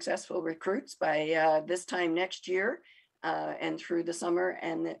lead to successful recruits by this time next year and through the summer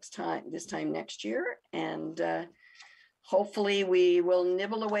and this time next year. And hopefully we will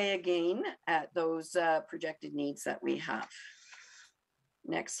nibble away again at those projected needs that we have.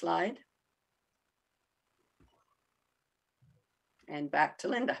 Next slide. And back to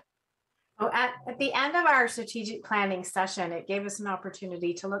Linda. Oh, at the end of our strategic planning session, it gave us an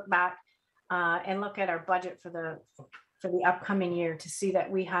opportunity to look back and look at our budget for the upcoming year to see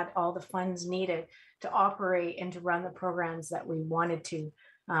that we had all the funds needed to operate and to run the programs that we wanted to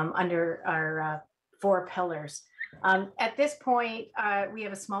under our 4 pillars. At this point, we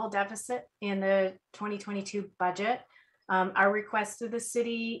have a small deficit in the 2022 budget. Our request to the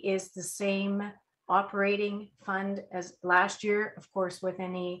city is the same operating fund as last year, of course, with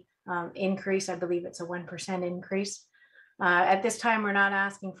any increase. I believe it's a 1% increase. At this time, we're not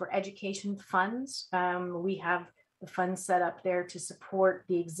asking for education funds. We have the funds set up there to support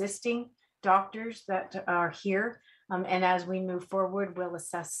the existing doctors that are here. And as we move forward, we'll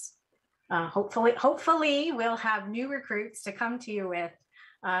assess. Hopefully, we'll have new recruits to come to you with,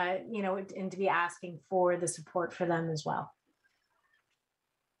 and to be asking for the support for them as well.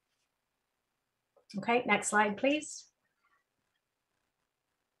 Okay, next slide, please.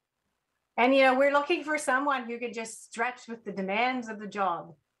 And, we're looking for someone who could just stretch with the demands of the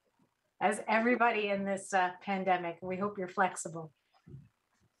job, as everybody in this pandemic. We hope you're flexible.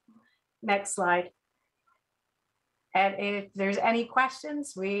 Next slide. And if there's any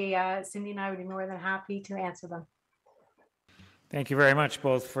questions, Cindy and I would be more than happy to answer them. Thank you very much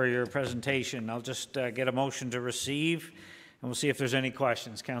both for your presentation. I'll just get a motion to receive, and we'll see if there's any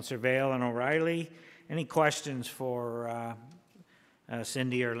questions. Councillor Vale and O'Reilly, any questions for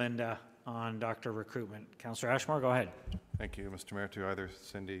Cindy or Linda on doctor recruitment? Councillor Ashmore, go ahead. Thank you, Mr. Mayor, to either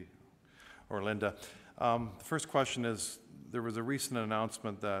Cindy or Linda. The first question is, there was a recent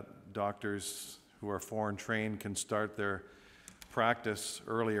announcement that doctors who are foreign trained can start their practice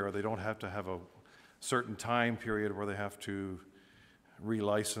earlier. They don't have to have a certain time period where they have to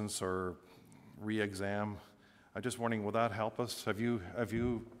relicense or re-exam. I'm just wondering, will that help us? Have you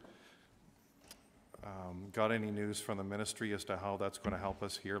got any news from the ministry as to how that's going to help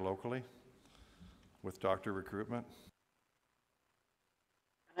us here locally with doctor recruitment?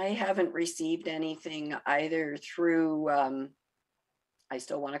 I haven't received anything either through, I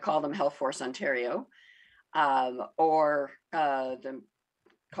still want to call them Health Force Ontario, or the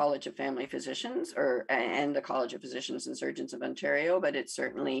College of Family Physicians and the College of Physicians and Surgeons of Ontario, but it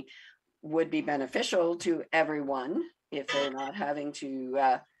certainly would be beneficial to everyone if they're not having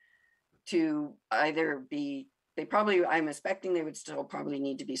to either be, I'm expecting they would still probably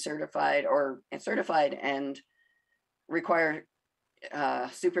need to be certified and require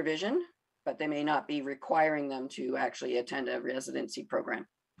supervision, but they may not be requiring them to actually attend a residency program.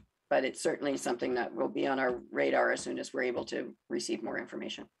 But it's certainly something that will be on our radar as soon as we're able to receive more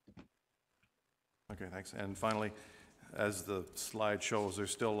information. Okay, thanks. And finally, as the slide shows,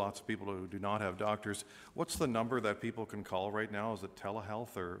 there's still lots of people who do not have doctors. What's the number that people can call right now? Is it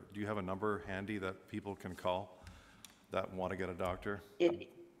telehealth, or do you have a number handy that people can call that want to get a doctor?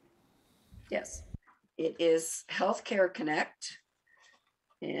 Yes, it is Healthcare Connect.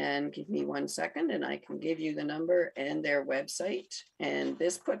 And give me 1 second and I can give you the number and their website. And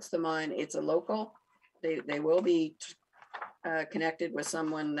this puts them on, it's a local, they will be connected with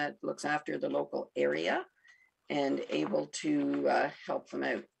someone that looks after the local area and able to help them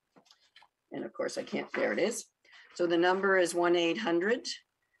out. And of course I can't, there it is. So the number is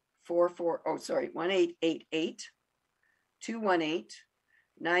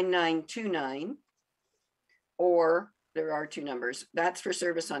 1-800-218-9929, or there are two numbers. That's for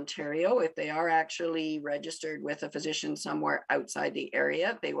Service Ontario. If they are actually registered with a physician somewhere outside the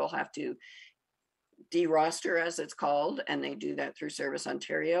area, they will have to de-roster, as it's called, and they do that through Service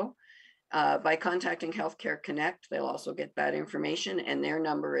Ontario. By contacting Healthcare Connect, they'll also get that information, and their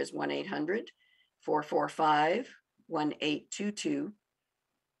number is 1-800-445-1822,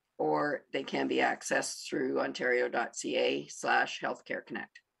 or they can be accessed through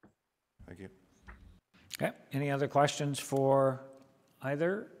ontario.ca/healthcareconnect. Thank you. Okay, any other questions for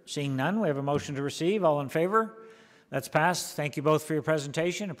either? Seeing none, we have a motion to receive. All in favor? That's passed. Thank you both for your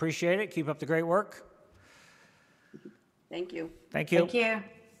presentation. Appreciate it. Keep up the great work. Thank you. Thank you. Thank you.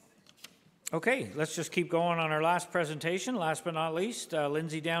 Okay, let's just keep going on our last presentation. Last but not least,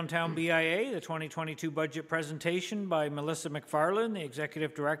 Lindsay Downtown BIA, the 2022 budget presentation by Melissa McFarland, the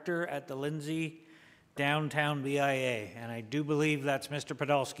Executive Director at the Lindsay Downtown BIA. And I do believe that's Mr.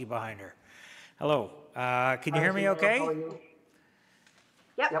 Podolsky behind her. Hello. Can you hear me okay?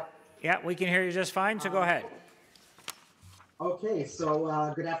 Yep. Yeah, we can hear you just fine, so go ahead. Okay,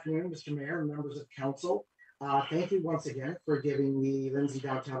 so good afternoon, Mr. Mayor and members of council. Thank you once again for giving the Lindsay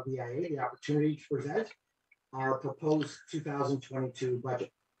Downtown BIA the opportunity to present our proposed 2022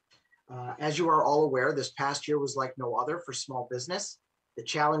 budget. As you are all aware, this past year was like no other for small business. The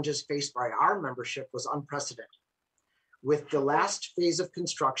challenges faced by our membership was unprecedented. With the last phase of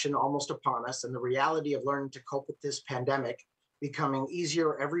construction almost upon us and the reality of learning to cope with this pandemic becoming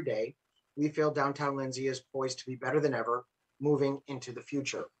easier every day, we feel Downtown Lindsay is poised to be better than ever moving into the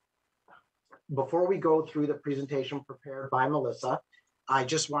future. Before we go through the presentation prepared by Melissa, I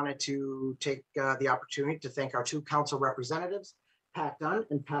just wanted to take the opportunity to thank our two council representatives, Pat Dunn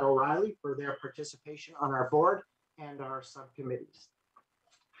and Pat O'Reilly, for their participation on our board and our subcommittees.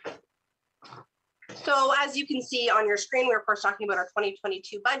 So as you can see on your screen, we're first talking about our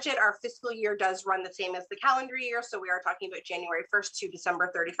 2022 budget. Our fiscal year does run the same as the calendar year. So we are talking about January 1st to December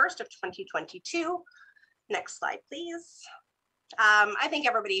 31st of 2022. Next slide, please. I think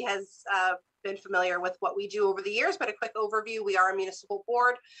everybody has been familiar with what we do over the years, but a quick overview. We are a municipal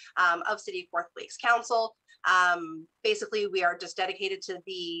board of City of Kawartha Lakes Council. Basically, we are just dedicated to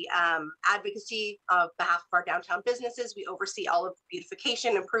the advocacy of behalf of our downtown businesses. We oversee all of the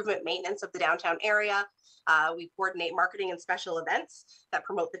beautification, improvement, maintenance of the downtown area. We coordinate marketing and special events that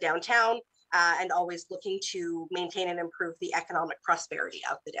promote the downtown and always looking to maintain and improve the economic prosperity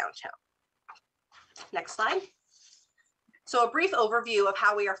of the downtown. Next slide. So a brief overview of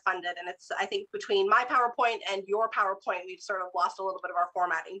how we are funded, and it's, I think, between my PowerPoint and your PowerPoint, we've sort of lost a little bit of our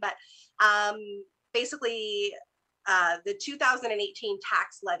formatting, but basically the 2018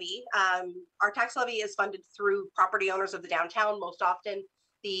 tax levy, our tax levy is funded through property owners of the downtown most often.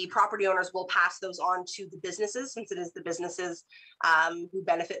 the property owners will pass those on to the businesses, since it is the businesses who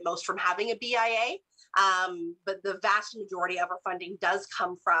benefit most from having a BIA. But the vast majority of our funding does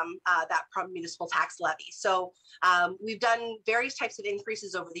come from that municipal tax levy. So we've done various types of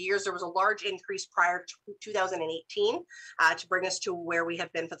increases over the years. There was a large increase prior to 2018 to bring us to where we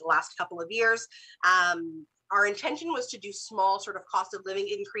have been for the last couple of years. Our intention was to do small sort of cost of living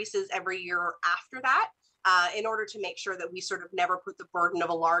increases every year after that, in order to make sure that we sort of never put the burden of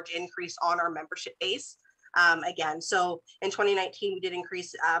a large increase on our membership base. Again, so in 2019, we did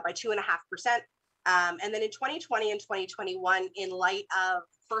increase by 2.5%. And then in 2020 and 2021, in light of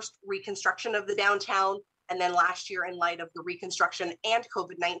first reconstruction of the downtown, and then last year in light of the reconstruction and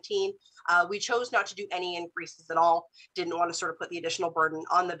COVID-19, we chose not to do any increases at all. Didn't want to sort of put the additional burden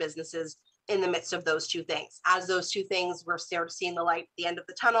on the businesses in the midst of those two things. As those two things were sort of seeing the light at the end of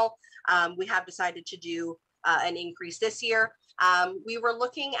the tunnel, we have decided to do an increase this year. We were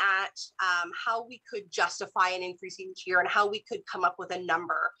looking at how we could justify an increase each year and how we could come up with a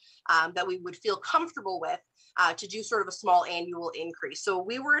number that we would feel comfortable with to do sort of a small annual increase. So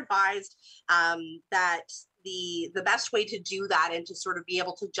we were advised that the best way to do that and to sort of be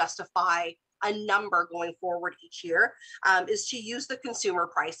able to justify a number going forward each year is to use the consumer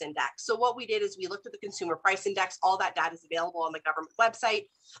price index. So what we did is we looked at the consumer price index. All that data is available on the government website,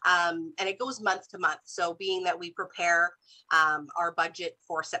 and it goes month to month. So being that we prepare our budget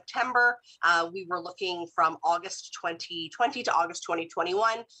for September, we were looking from August 2020 to August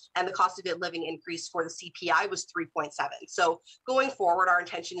 2021, and the cost of living increase for the CPI was 3.7. So going forward, our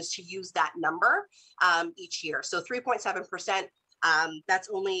intention is to use that number each year. So 3.7%. That's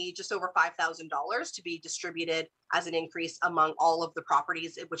only just over $5,000 to be distributed as an increase among all of the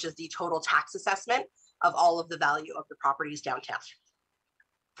properties, which is the total tax assessment of all of the value of the properties downtown.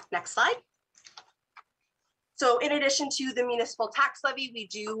 Next slide. So in addition to the municipal tax levy, we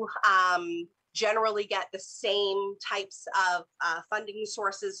do generally get the same types of funding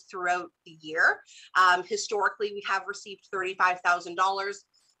sources throughout the year. Historically, we have received $35,000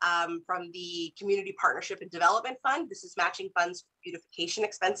 from the Community Partnership and Development Fund. This is matching funds for beautification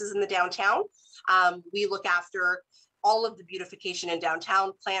expenses in the downtown. We look after all of the beautification in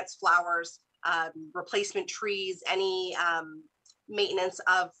downtown, plants, flowers, replacement trees, any maintenance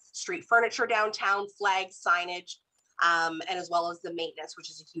of street furniture downtown, flags, signage, and as well as the maintenance, which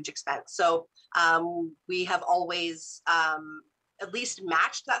is a huge expense. So we have always at least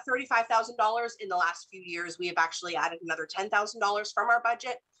matched that $35,000. In the last few years, we have actually added another $10,000 from our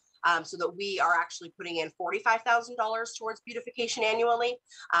budget, so that we are actually putting in $45,000 towards beautification annually.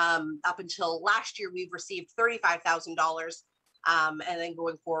 Up until last year, we've received $35,000, and then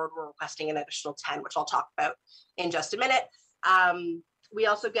going forward, we're requesting an additional 10, which I'll talk about in just a minute. We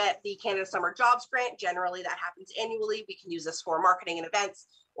also get the Canada Summer Jobs Grant. Generally, that happens annually. We can use this for marketing and events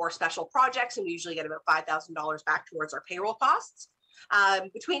or special projects, and we usually get about $5,000 back towards our payroll costs.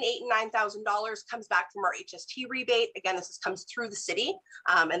 Between $8,000 and $9,000 comes back from our HST rebate. Again, this comes through the city,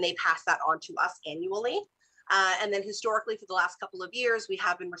 and they pass that on to us annually. And then historically, for the last couple of years, we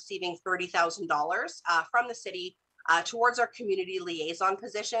have been receiving $30,000 from the city towards our community liaison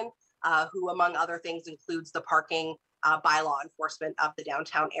position, who, among other things, includes the parking bylaw enforcement of the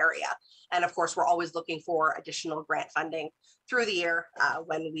downtown area. And of course, we're always looking for additional grant funding through the year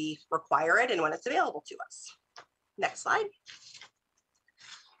when we require it and when it's available to us. Next slide.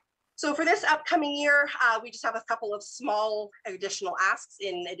 So for this upcoming year, we just have a couple of small additional asks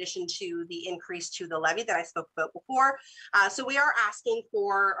in addition to the increase to the levy that I spoke about before. So we are asking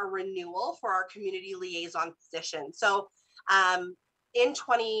for a renewal for our community liaison position. So in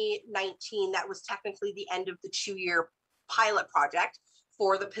 2019, that was technically the end of the 2-year pilot project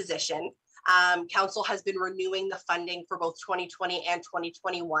for the position. Council has been renewing the funding for both 2020 and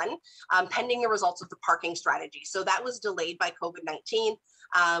 2021, pending the results of the parking strategy. So that was delayed by COVID-19.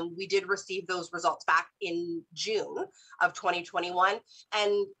 We did receive those results back in June of 2021.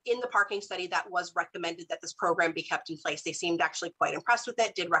 And in the parking study, that was recommended that this program be kept in place. They seemed actually quite impressed with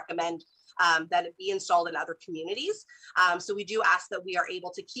it, did recommend that it be installed in other communities. So we do ask that we are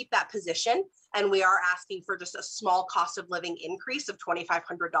able to keep that position, and we are asking for just a small cost of living increase of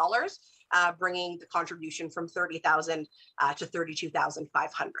 $2,500, bringing the contribution from $30,000 to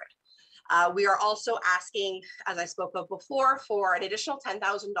 $32,500. We are also asking, as I spoke of before, for an additional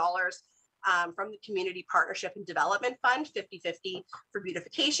 $10,000 from the Community Partnership and Development Fund, 50-50 for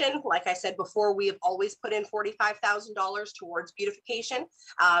beautification. Like I said before, we have always put in $45,000 towards beautification,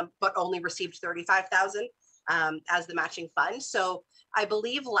 but only received $35,000 as the matching fund. So I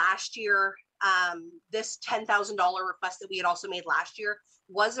believe last year this $10,000 request that we had also made last year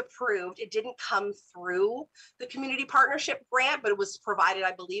was approved. It didn't come through the community partnership grant, but it was provided,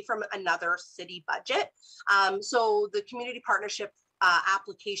 I believe, from another city budget. So the community partnership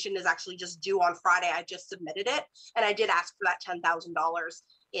application is actually just due on Friday. I just submitted it, and I did ask for that $10,000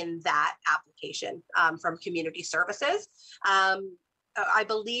 in that application from Community Services. I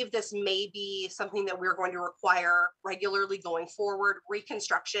believe this may be something that we're going to require regularly going forward.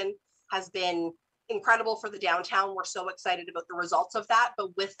 Reconstruction has been incredible for the downtown. We're so excited about the results of that.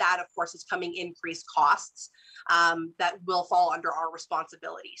 But with that, of course, is coming increased costs that will fall under our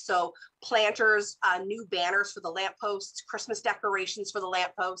responsibility. So planters, new banners for the lampposts, Christmas decorations for the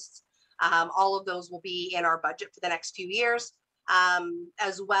lampposts, all of those will be in our budget for the next few years.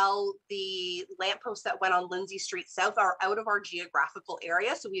 As well, the lampposts that went on Lindsay Street South are out of our geographical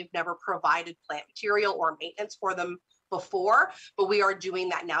area. So we have never provided plant material or maintenance for them before, but we are doing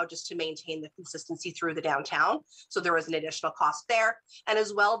that now just to maintain the consistency through the downtown. So there was an additional cost there. And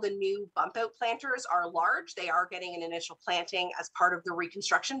as well, the new bump out planters are large. They are getting an initial planting as part of the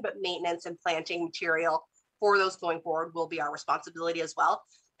reconstruction, but maintenance and planting material for those going forward will be our responsibility as well.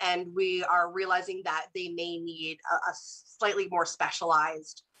 And we are realizing that they may need a slightly more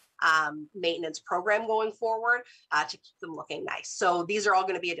specialized maintenance program going forward to keep them looking nice. So these are all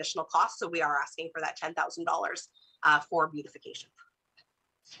going to be additional costs. So we are asking for that $10,000 for beautification.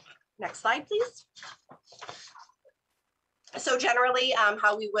 Next slide, please. So generally,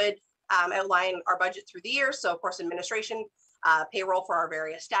 how we would outline our budget through the year. So of course, administration, payroll for our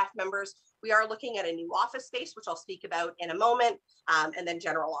various staff members. We are looking at a new office space, which I'll speak about in a moment, and then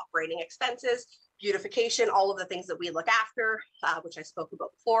general operating expenses, beautification, all of the things that we look after, which I spoke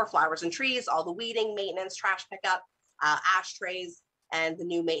about before, flowers and trees, all the weeding, maintenance, trash pickup, ashtrays, and the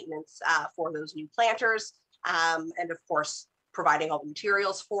new maintenance for those new planters. And of course, providing all the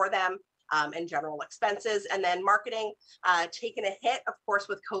materials for them and general expenses. And then marketing, taken a hit, of course,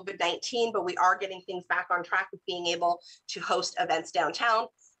 with COVID-19, but we are getting things back on track with being able to host events downtown,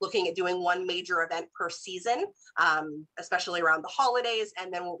 looking at doing one major event per season, especially around the holidays,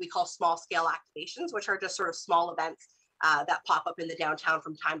 and then what we call small scale activations, which are just sort of small events that pop up in the downtown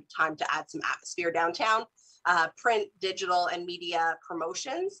from time to time to add some atmosphere downtown. Print, digital, and media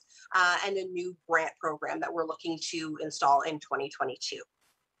promotions, and a new grant program that we're looking to install in 2022.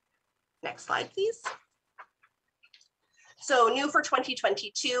 Next slide, please. So new for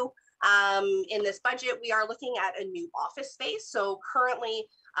 2022, in this budget, we are looking at a new office space. So currently,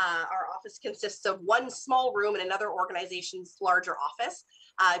 our office consists of one small room in another organization's larger office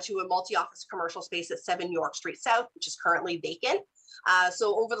to a multi-office commercial space at 7 York Street South, which is currently vacant.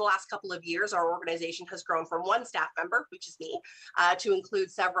 So over the last couple of years, our organization has grown from one staff member, which is me, to include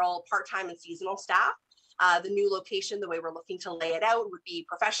several part-time and seasonal staff. The new location, the way we're looking to lay it out, would be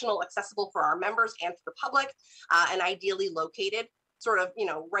professional, accessible for our members and for the public, and ideally located sort of, you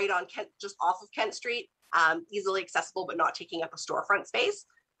know, right on Kent, just off of Kent Street, easily accessible, but not taking up a storefront space.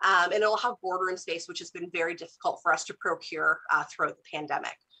 And it'll have boardroom space, which has been very difficult for us to procure throughout the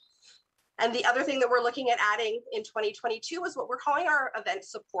pandemic. And the other thing that we're looking at adding in 2022 is what we're calling our event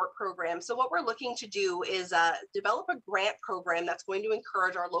support program. So what we're looking to do is develop a grant program that's going to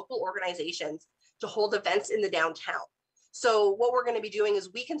encourage our local organizations to hold events in the downtown. So what we're going to be doing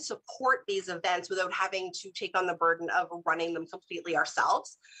is we can support these events without having to take on the burden of running them completely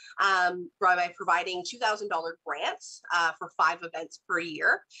ourselves by providing $2,000 grants for 5 events per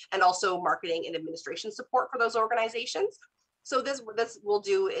year, and also marketing and administration support for those organizations. So this we'll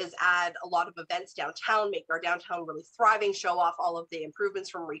do is add a lot of events downtown, make our downtown really thriving, show off all of the improvements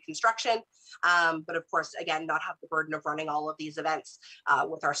from reconstruction, but of course, again, not have the burden of running all of these events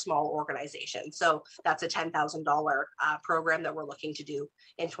with our small organization. So that's a $10,000 program that we're looking to do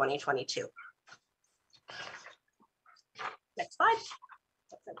in 2022. Next slide.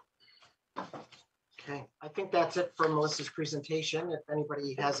 Okay, I think that's it for Melissa's presentation. If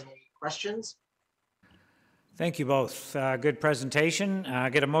anybody has any questions. Thank you both. Good presentation.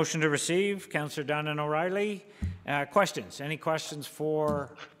 Get a motion to receive. Councillor Dunn and O'Reilly. Questions? Any questions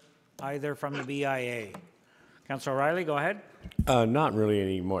for either from the BIA? Councillor O'Reilly, go ahead. Not really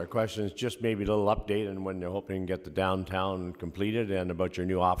any more questions, just maybe a little update on when they're hoping to get the downtown completed and about your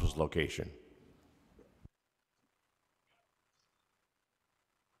new office location.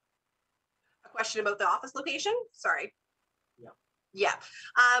 A question about the office location? Sorry. Yeah.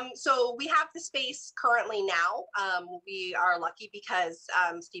 So we have the space currently now. We are lucky because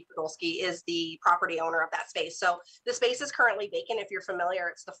Steve Podolsky is the property owner of that space. So the space is currently vacant. If you're familiar,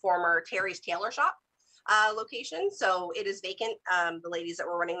 it's the former Terry's Tailor Shop. location. So it is vacant. The ladies that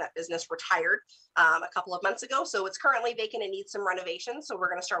were running that business retired a couple of months ago. So it's currently vacant and needs some renovations. So we're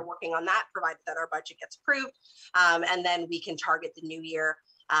going to start working on that, provided that our budget gets approved. And then we can target the new year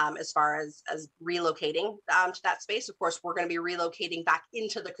as far as relocating to that space. Of course, we're going to be relocating back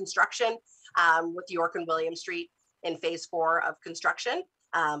into the construction with York and William Street in phase 4 of construction.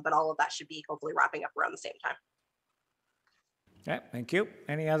 But all of that should be hopefully wrapping up around the same time. Okay, thank you.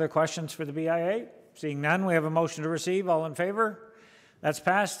 Any other questions for the BIA? Seeing none, we have a motion to receive. All in favor? That's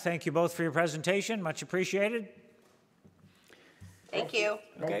passed. Thank you both for your presentation. Much appreciated. Thank you.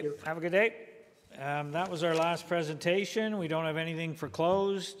 Okay, have a good day. That was our last presentation. We don't have anything for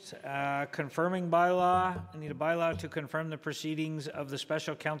closed. Confirming bylaw. I need a bylaw to confirm the proceedings of the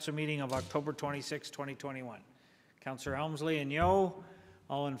special council meeting of October 26, 2021. Councillor Helmsley and Yo,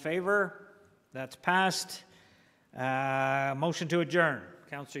 all in favor? That's passed. Motion to adjourn.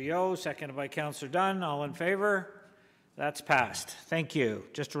 Councillor Yo, seconded by Councillor Dunn. All in favor? That's passed. Thank you.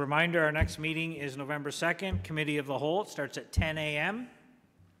 Just a reminder, our next meeting is November 2nd, Committee of the Whole. It starts at 10 a.m.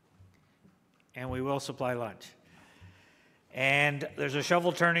 and we will supply lunch. And there's a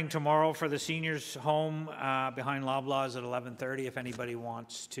shovel turning tomorrow for the seniors' home behind Loblaws at 11:30 if anybody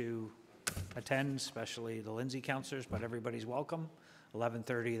wants to attend, especially the Lindsay councillors, but everybody's welcome.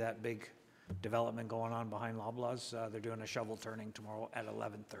 11:30, that big development going on behind Loblaws. They're doing a shovel turning tomorrow at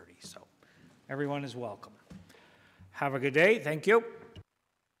 11:30, so everyone is welcome. Have a good day. Thank you.